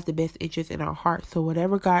has the best interest in our hearts. So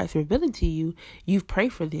whatever God is revealing to you, you've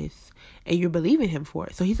prayed for this and you're believing him for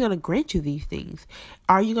it. So he's going to grant you these things.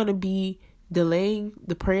 Are you going to be delaying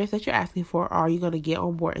the prayers that you're asking for? Or are you going to get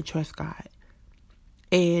on board and trust God?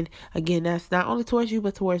 And again, that's not only towards you,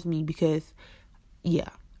 but towards me, because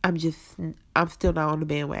I'm still not on the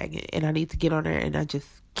bandwagon and I need to get on there and I just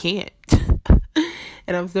can't.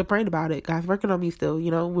 And I'm still praying about it. God's working on me still,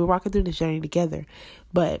 we're walking through this journey together.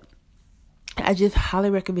 But I just highly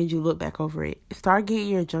recommend you look back over it. Start getting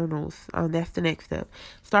your journals. That's the next step.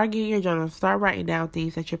 Start getting your journals. Start writing down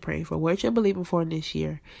things that you're praying for, what you're believing for in this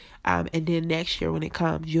year. And then next year when it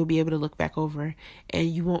comes, you'll be able to look back over and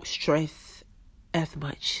you won't stress as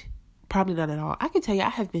much. Probably not at all. I can tell you I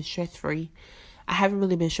have been stress free. I haven't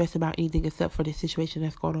really been stressed about anything except for the situation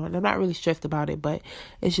that's going on. I'm not really stressed about it, but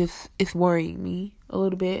it's worrying me a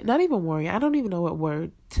little bit. Not even worrying. I don't even know what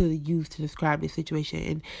word to use to describe this situation.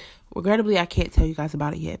 And regrettably, I can't tell you guys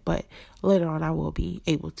about it yet, but later on I will be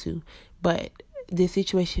able to. But this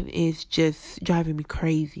situation is just driving me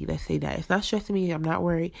crazy. Let's say that. It's not stressing me. I'm not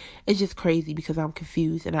worried. It's just crazy because I'm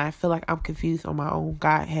confused and I feel like I'm confused on my own.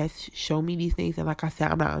 God has shown me these things. And like I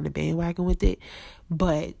said, I'm not on the bandwagon with it,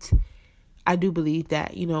 but I do believe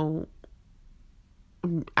that, I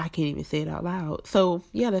can't even say it out loud. So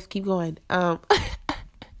yeah, let's keep going.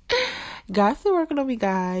 God's still working on me,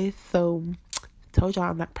 guys. So told y'all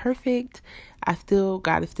I'm not perfect.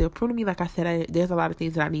 God is still pruning me. Like I said, there's a lot of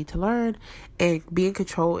things that I need to learn, and being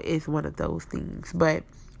control is one of those things. But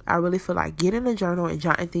I really feel like getting a journal and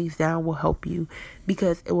jotting things down will help you,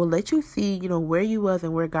 because it will let you see, where you was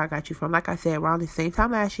and where God got you from. Like I said, around the same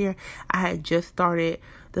time last year, I had just started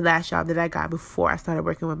the last job that I got before I started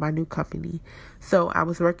working with my new company. So I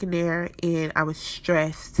was working there and I was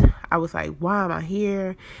stressed. I was like, why am I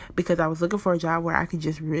here? Because I was looking for a job where I could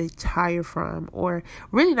just retire from, or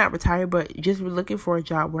really not retire, but just looking for a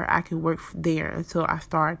job where I can work there until I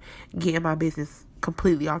start getting my business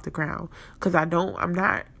completely off the ground. Because I'm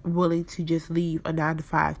not willing to just leave a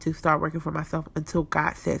 9-to-5 to start working for myself until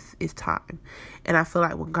God says it's time. And I feel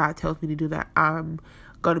like when God tells me to do that, I'm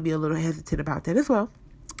going to be a little hesitant about that as well.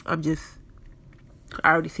 I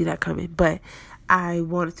already see that coming, but I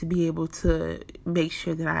wanted to be able to make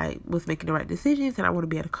sure that I was making the right decisions, and I want to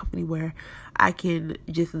be at a company where I can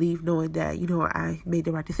just leave knowing that, I made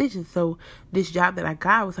the right decision. So this job that I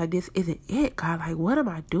got was like, this isn't it, God. Like, what am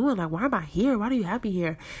I doing? Like, why am I here? Why do you have me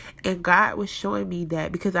here? And God was showing me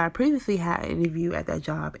that because I previously had an interview at that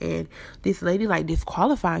job, and this lady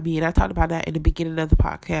disqualified me. And I talked about that in the beginning of the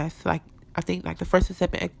podcast. I think the first and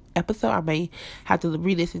second episode, I may have to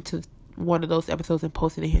re-listen to one of those episodes and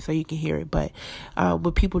post it in here so you can hear it. But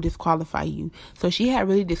when people disqualify you, so she had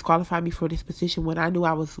really disqualified me for this position when I knew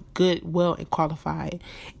I was good, well, and qualified.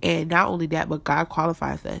 And not only that, but God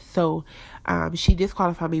qualifies us. So she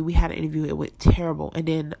disqualified me. We had an interview. It went terrible. And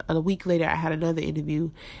then a week later, I had another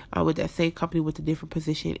interview with that same company with a different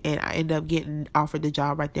position, and I ended up getting offered the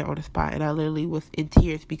job right there on the spot. And I literally was in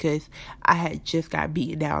tears because I had just got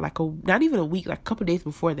beaten down not even a week, a couple days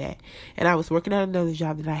before that. And I was working at another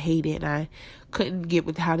job that I hated, and I couldn't get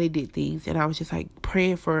with how they did things. And I was just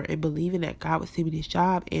praying for and believing that God would send me this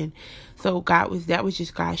job. And so that was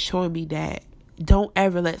just God showing me that don't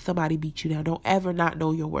ever let somebody beat you down. Don't ever not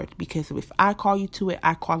know your worth, because if I call you to it,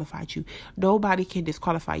 I qualified you. Nobody can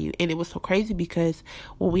disqualify you. And it was so crazy because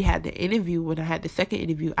when I had the second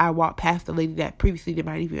interview, I walked past the lady that previously did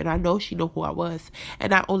my interview, and I know she knew who I was. And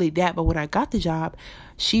not only that, but when I got the job,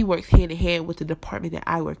 she works hand in hand with the department that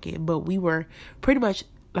I work in. But we were pretty much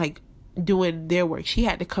doing their work. She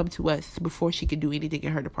had to come to us before she could do anything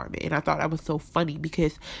in her department. And I thought that was so funny,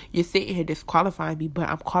 because you're sitting here disqualifying me, but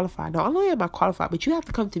I'm qualified. Not only am I qualified, but you have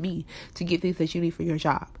to come to me to get things that you need for your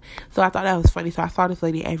job. So I thought that was funny. So I saw this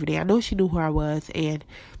lady every day. I know she knew who I was, and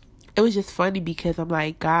it was just funny because I'm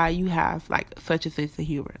like, God, you have like such a sense of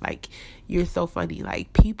humor. Like, you're so funny.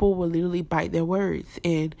 Like, people will literally bite their words,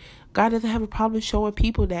 and God doesn't have a problem showing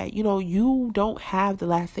people that, you don't have the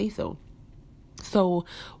last say so. So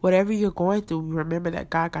whatever you're going through, remember that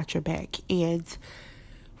God got your back, and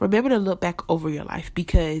remember to look back over your life,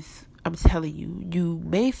 because I'm telling you, you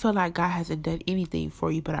may feel like God hasn't done anything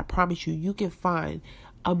for you, but I promise you, you can find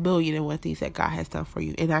 1,000,001 things that God has done for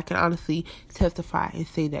you. And I can honestly testify and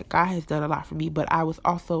say that God has done a lot for me, but I was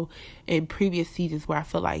also in previous seasons where I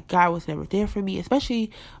feel like God was never there for me,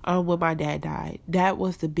 especially when my dad died. That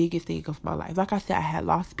was the biggest thing of my life. Like I said, I had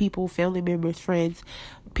lost people, family members, friends.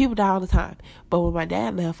 People die all the time. But when my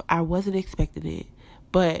dad left, I wasn't expecting it.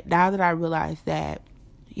 But now that I realize that,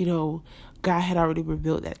 God had already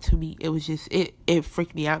revealed that to me, it was just, it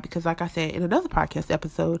freaked me out, because like I said in another podcast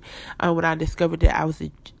episode, when I discovered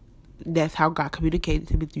that that's how God communicated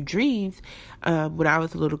to me through dreams. When I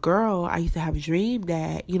was a little girl, I used to have a dream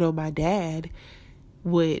that, my dad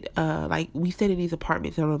would, we stayed in these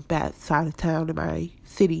apartments on the back side of town in my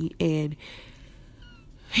city, and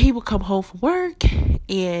he would come home from work,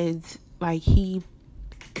 and he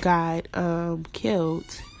got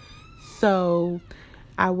killed. So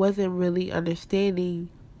I wasn't really understanding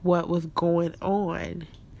what was going on,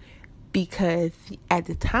 because at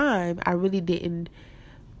the time I really didn't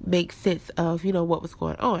make sense of, what was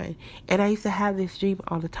going on. And I used to have this dream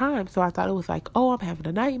all the time. So I thought it was like, oh, I'm having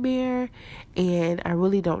a nightmare, and I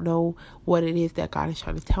really don't know what it is that God is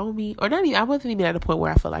trying to tell me. Or not even, I wasn't even at a point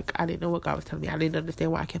where I felt like I didn't know what God was telling me. I didn't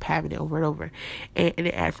understand why I kept having it over and over. And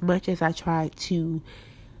as much as I tried to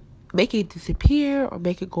make it disappear or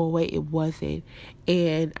make it go away, it wasn't.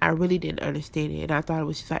 And I really didn't understand it. And I thought it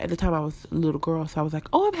was just like, at the time I was a little girl, so I was like,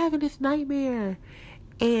 oh, I'm having this nightmare,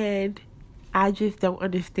 and I just don't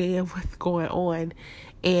understand what's going on.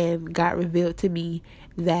 And God revealed to me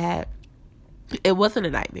that it wasn't a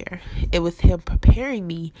nightmare. It was Him preparing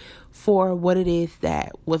me for what it is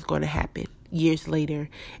that was going to happen years later.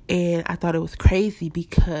 And I thought it was crazy,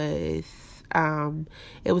 because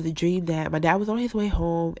it was a dream that my dad was on his way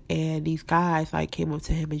home, and these guys came up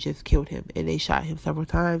to him and just killed him, and they shot him several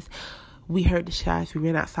times. We heard the shots, we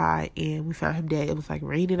ran outside, and we found him dead. It was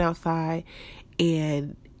raining outside,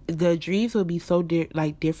 and the dreams would be so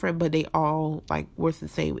different, but they all were the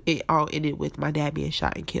same. It all ended with my dad being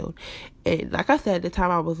shot and killed. And like I said, at the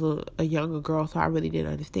time I was a younger girl, so I really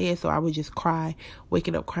didn't understand. So I would just cry,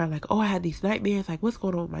 waking up crying oh, I had these nightmares, what's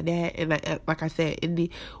going on with my dad? And like I said,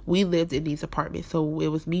 we lived in these apartments, so it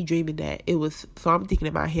was me dreaming that it was. So I'm thinking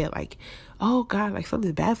in my head oh God,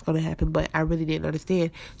 something bad's gonna happen, but I really didn't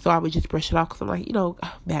understand. So I would just brush it off, because I'm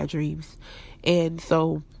bad dreams. And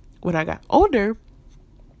so when I got older,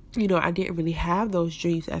 I didn't really have those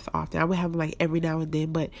dreams as often. I would have them every now and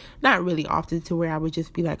then, but not really often, to where I would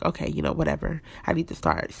just be okay, whatever. I need to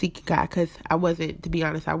start seeking God, because I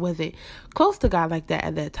wasn't close to God like that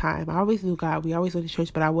at that time. I always knew God. We always went to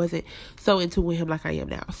church, but I wasn't so into Him like I am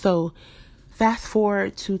now. So fast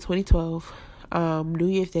forward to 2012, New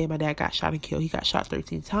Year's Day, my dad got shot and killed. He got shot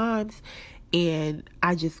 13 times, and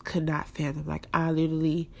I just could not fathom. I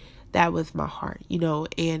literally, that was my heart,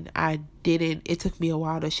 and it took me a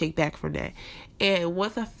while to shake back from that. And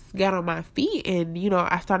once I got on my feet and,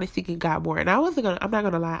 I started seeking God more, and I'm not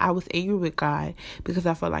going to lie, I was angry with God, because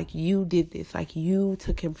I felt like, you did this, you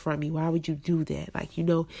took him from me. Why would you do that?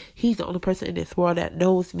 He's the only person in this world that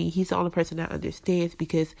knows me. He's the only person that understands,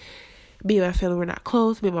 because me and my family were not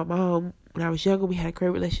close. Me and my mom, when I was younger, we had a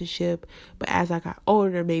great relationship. But as I got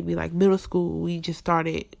older, maybe middle school, we just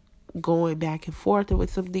started going back and forth with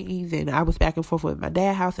some things, and I was back and forth with my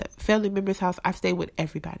dad's house, at family members' house. I've stayed with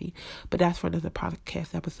everybody, but that's for another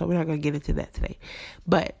podcast episode. We're not going to get into that today.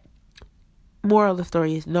 But moral of the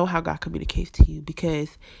story is, know how God communicates to you,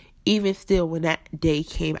 because even still, when that day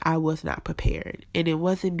came, I was not prepared. And it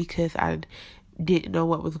wasn't because I didn't know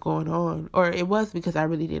what was going on, or it was because I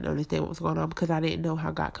really didn't understand what was going on, because I didn't know how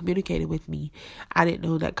God communicated with me. I didn't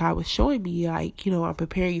know that God was showing me I'm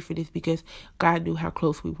preparing you for this, because God knew how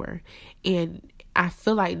close we were. And I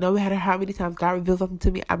feel like no matter how many times God reveals something to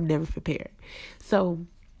me, I'm never prepared. So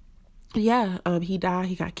yeah, he died,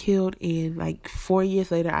 he got killed, and 4 years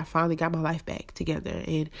later, I finally got my life back together,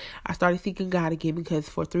 and I started seeking God again, because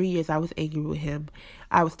for 3 years I was angry with Him.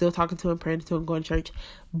 I was still talking to Him, praying to Him, going to church,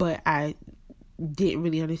 but I didn't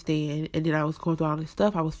really understand. And then I was going through all this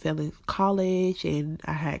stuff. I was failing college, and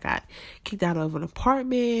I had got kicked out of an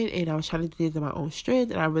apartment, and I was trying to do things in my own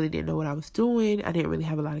strength, and I really didn't know what I was doing. I didn't really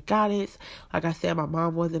have a lot of guidance. Like I said, my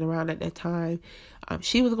mom wasn't around at that time.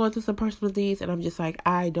 She was going through some personal things, and I'm just like,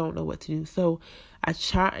 I don't know what to do. So I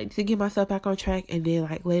tried to get myself back on track, and then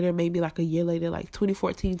like later, maybe like a year later, like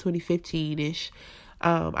 2014, 2015-ish,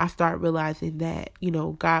 I started realizing that,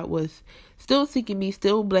 God was still seeking me,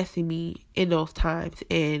 still blessing me in those times.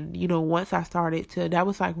 And, once I started that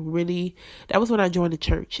was when I joined the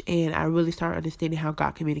church, and I really started understanding how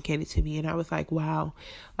God communicated to me. And I was like, wow,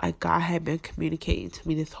 like God had been communicating to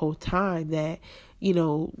me this whole time that,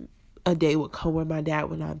 a day would come where my dad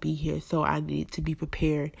would not be here. So I needed to be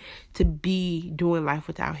prepared to be doing life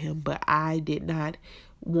without him. But I did not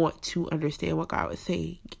want to understand what God was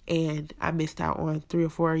saying. And I missed out on 3 or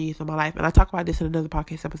 4 years of my life. And I talk about this in another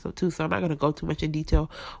podcast episode too. So I'm not going to go too much in detail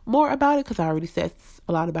more about it, because I already said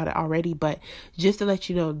a lot about it already. But just to let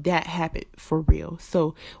you know, that happened for real.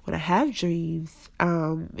 So when I have dreams,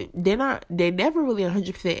 they never really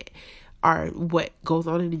 100% are what goes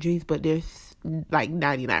on in the dreams, but there's like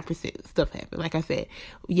 99% stuff happened. Like I said,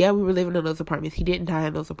 yeah, we were living in those apartments. He didn't die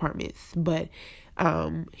in those apartments, but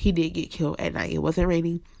he did get killed at night. It wasn't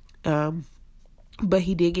raining, but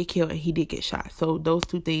he did get killed and he did get shot. So those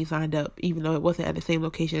two things lined up, even though it wasn't at the same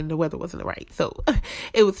location and the weather wasn't right. So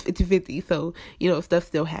it was 50-50. So, stuff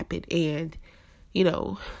still happened. And,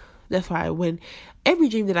 that's why when every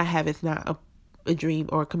dream that I have is not a dream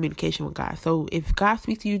or a communication with God. So if God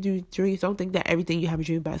speaks to you through dreams, don't think that everything you have a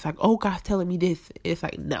dream about is like, oh, God's telling me this. It's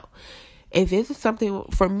like, no. If it's something,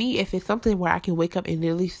 for me, if it's something where I can wake up and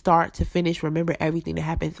literally start to finish, remember everything that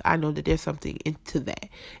happens, I know that there's something into that.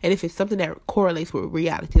 And if it's something that correlates with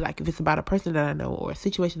reality, like if it's about a person that I know or a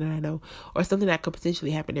situation that I know or something that could potentially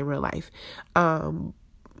happen in real life.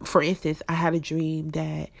 For instance, I had a dream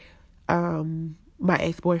that my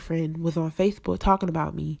ex-boyfriend was on Facebook talking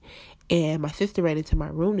about me, and my sister ran into my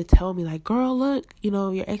room to tell me, like, girl, look,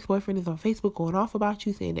 your ex-boyfriend is on Facebook going off about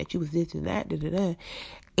you, saying that you was this and that, da-da-da.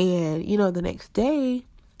 And, the next day,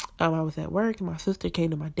 I was at work, and my sister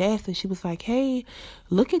came to my desk, and she was like, hey,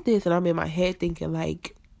 look at this. And I'm in my head thinking,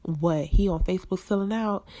 like, what, he on Facebook selling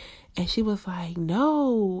out? And she was like,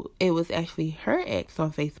 no, it was actually her ex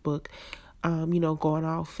on Facebook, going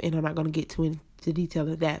off. And I'm not going to get too into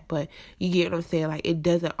detail of that, but you get what I'm saying. Like, it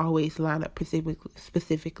doesn't always line up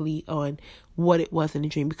specifically on what it was in the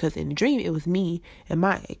dream, because in the dream it was me and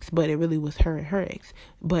my ex, but it really was her and her ex.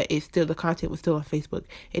 But it's still, the content was still on Facebook.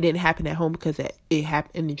 It didn't happen at home because it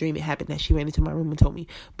happened in the dream. It happened that she ran into my room and told me,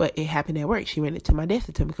 but it happened at work. She ran into my desk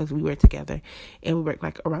and told me because we were together and we worked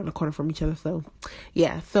like around the corner from each other. So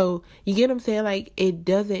yeah, so you get what I'm saying. Like, it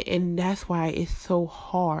doesn't, and that's why it's so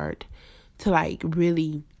hard to like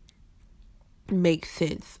really make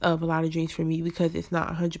sense of a lot of dreams for me, because it's not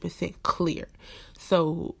 100% clear.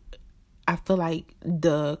 So I feel like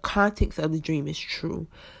the context of the dream is true,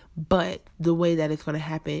 but the way that it's going to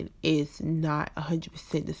happen is not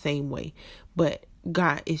 100% the same way. But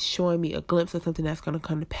God is showing me a glimpse of something that's going to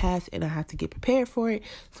come to pass, and I have to get prepared for it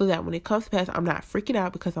so that when it comes to pass, I'm not freaking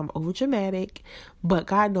out because I'm over dramatic. But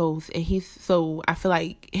God knows, and so I feel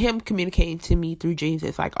like him communicating to me through dreams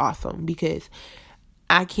is like awesome, because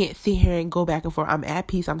I can't sit here and go back and forth. I'm at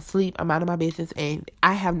peace. I'm asleep. I'm out of my business. And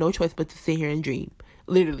I have no choice but to sit here and dream.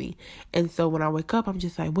 Literally. And so when I wake up, I'm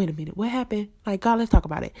just like, wait a minute. What happened? Like, God, let's talk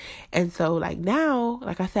about it. And so like now,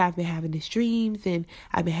 like I said, I've been having these dreams, and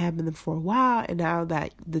I've been having them for a while. And now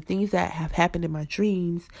that the things that have happened in my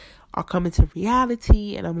dreams are coming to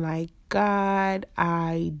reality, and I'm like, God,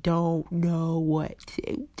 I don't know what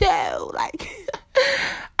to do. Like,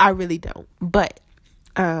 I really don't. But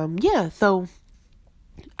yeah, so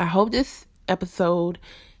I hope this episode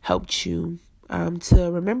helped you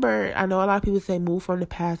to remember. I know a lot of people say move from the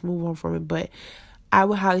past, move on from it, but I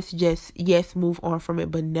would highly suggest, yes, move on from it,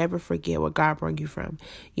 but never forget where God brought you from.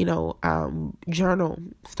 Journal,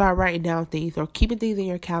 start writing down things, or keeping things in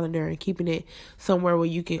your calendar and keeping it somewhere where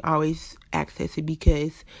you can always access it,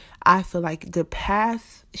 because I feel like the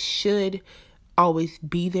past should always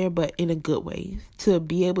be there, but in a good way, to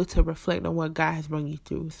be able to reflect on what God has brought you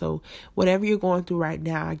through. So whatever you're going through right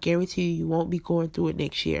now, I guarantee you won't be going through it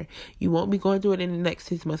next year. You won't be going through it in the next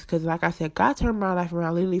 6 months, because like I said, God turned my life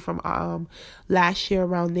around literally from last year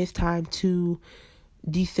around this time to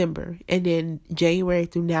December, and then January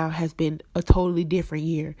through now has been a totally different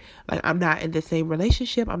year. Like, I'm not in the same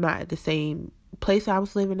relationship, I'm not at the same place I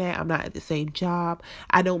was living at. I'm not at the same job.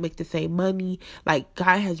 I don't make the same money. Like,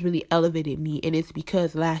 God has really elevated me. And it's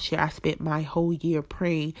because last year I spent my whole year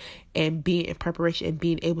praying and being in preparation and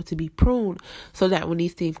being able to be pruned so that when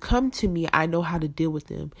these things come to me, I know how to deal with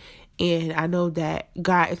them. And I know that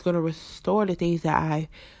God is going to restore the things that I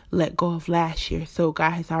let go of last year. So God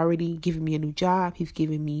has already given me a new job. He's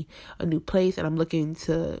given me a new place, and I'm looking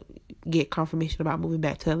to get confirmation about moving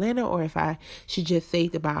back to Atlanta, or if I should just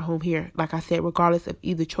save to buy a home here. Like I said, regardless of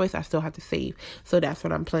either choice, I still have to save. So that's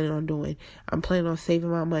what I'm planning on doing. I'm planning on saving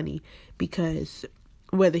my money, because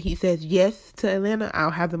whether he says yes to Atlanta,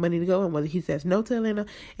 I'll have the money to go. And whether he says no to Atlanta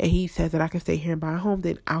and he says that I can stay here and buy a home,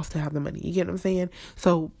 then I'll still have the money. You get what I'm saying?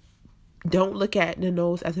 So don't look at the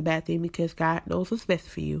no's as a bad thing, because God knows what's best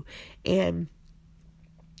for you. And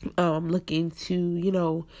looking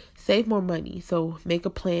to, save more money. So make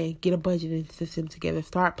a plan, get a budgeting system together,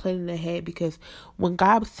 start planning ahead, because when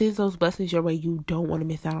God sends those blessings your way, you don't want to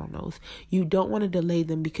miss out on those. You don't want to delay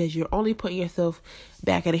them, because you're only putting yourself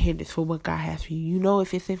back at a hindrance for what God has for you.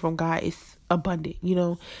 If it's sent from God, it's abundant.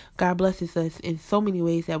 God blesses us in so many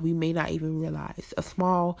ways that we may not even realize. A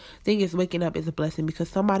small thing is waking up is a blessing, because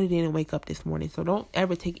somebody didn't wake up this morning. So don't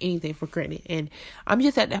ever take anything for granted. And I'm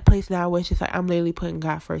just at that place now where it's just like I'm literally putting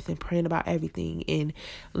God first and praying about everything. And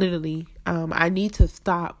literally, I need to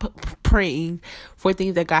stop praying for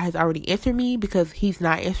things that God has already answered me, because he's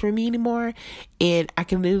not answering me anymore. And I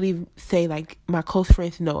can literally say, like, my close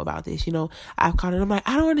friends know about this. I've called and I'm like,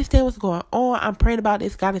 I don't understand what's going on. I'm praying about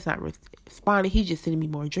this. God is not responding. He's just sending me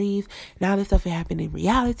more dreams. Now this stuff is happening in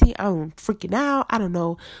reality. I'm freaking out. I don't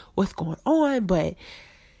know what's going on. But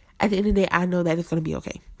at the end of the day, I know that it's going to be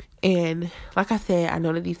okay. And like I said, I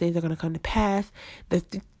know that these things are going to come to pass. The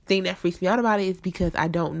thing that freaks me out about it is because I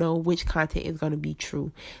don't know which content is going to be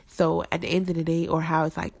true. So at the end of the day, or how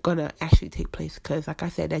it's like going to actually take place. Because like I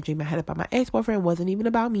said, that dream I had about my ex-boyfriend wasn't even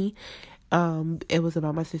about me. It was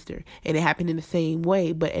about my sister, and it happened in the same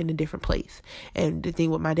way, but in a different place. And the thing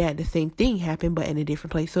with my dad, the same thing happened, but in a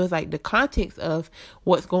different place. So it's like the context of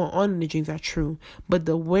what's going on in the dreams are true, but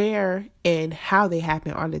the where and how they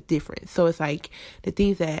happen are the different. So it's like the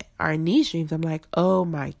things that are in these dreams, I'm like, oh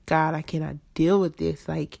my God, I cannot deal with this.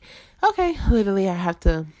 Like, okay, literally I have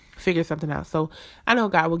to figure something out. So I know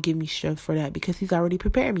God will give me strength for that, because he's already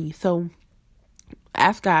prepared me. So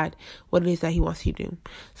ask God what it is that he wants you to do.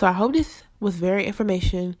 So I hope this was very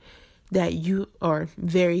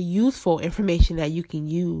useful information that you can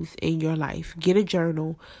use in your life. Get a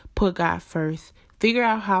journal, put God first, figure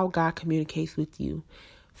out how God communicates with you,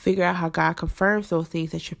 figure out how God confirms those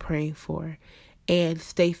things that you're praying for, and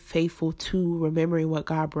stay faithful to remembering what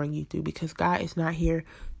God brought you through, because God is not here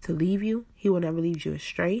to leave you. He will never leave you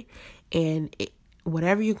astray. And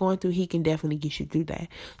whatever you're going through, he can definitely get you through that.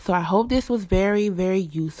 So I hope this was very, very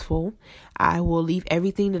useful. I will leave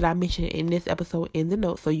everything that I mentioned in this episode in the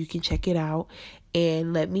notes so you can check it out,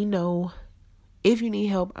 and let me know if you need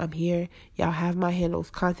help. I'm here. Y'all have my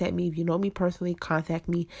handles. Contact me. If you know me personally, contact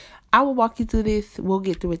me. I will walk you through this. We'll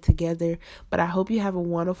get through it together. But I hope you have a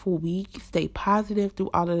wonderful week. Stay positive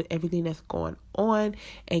through everything that's going on,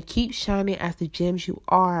 and keep shining as the gems you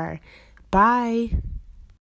are. Bye.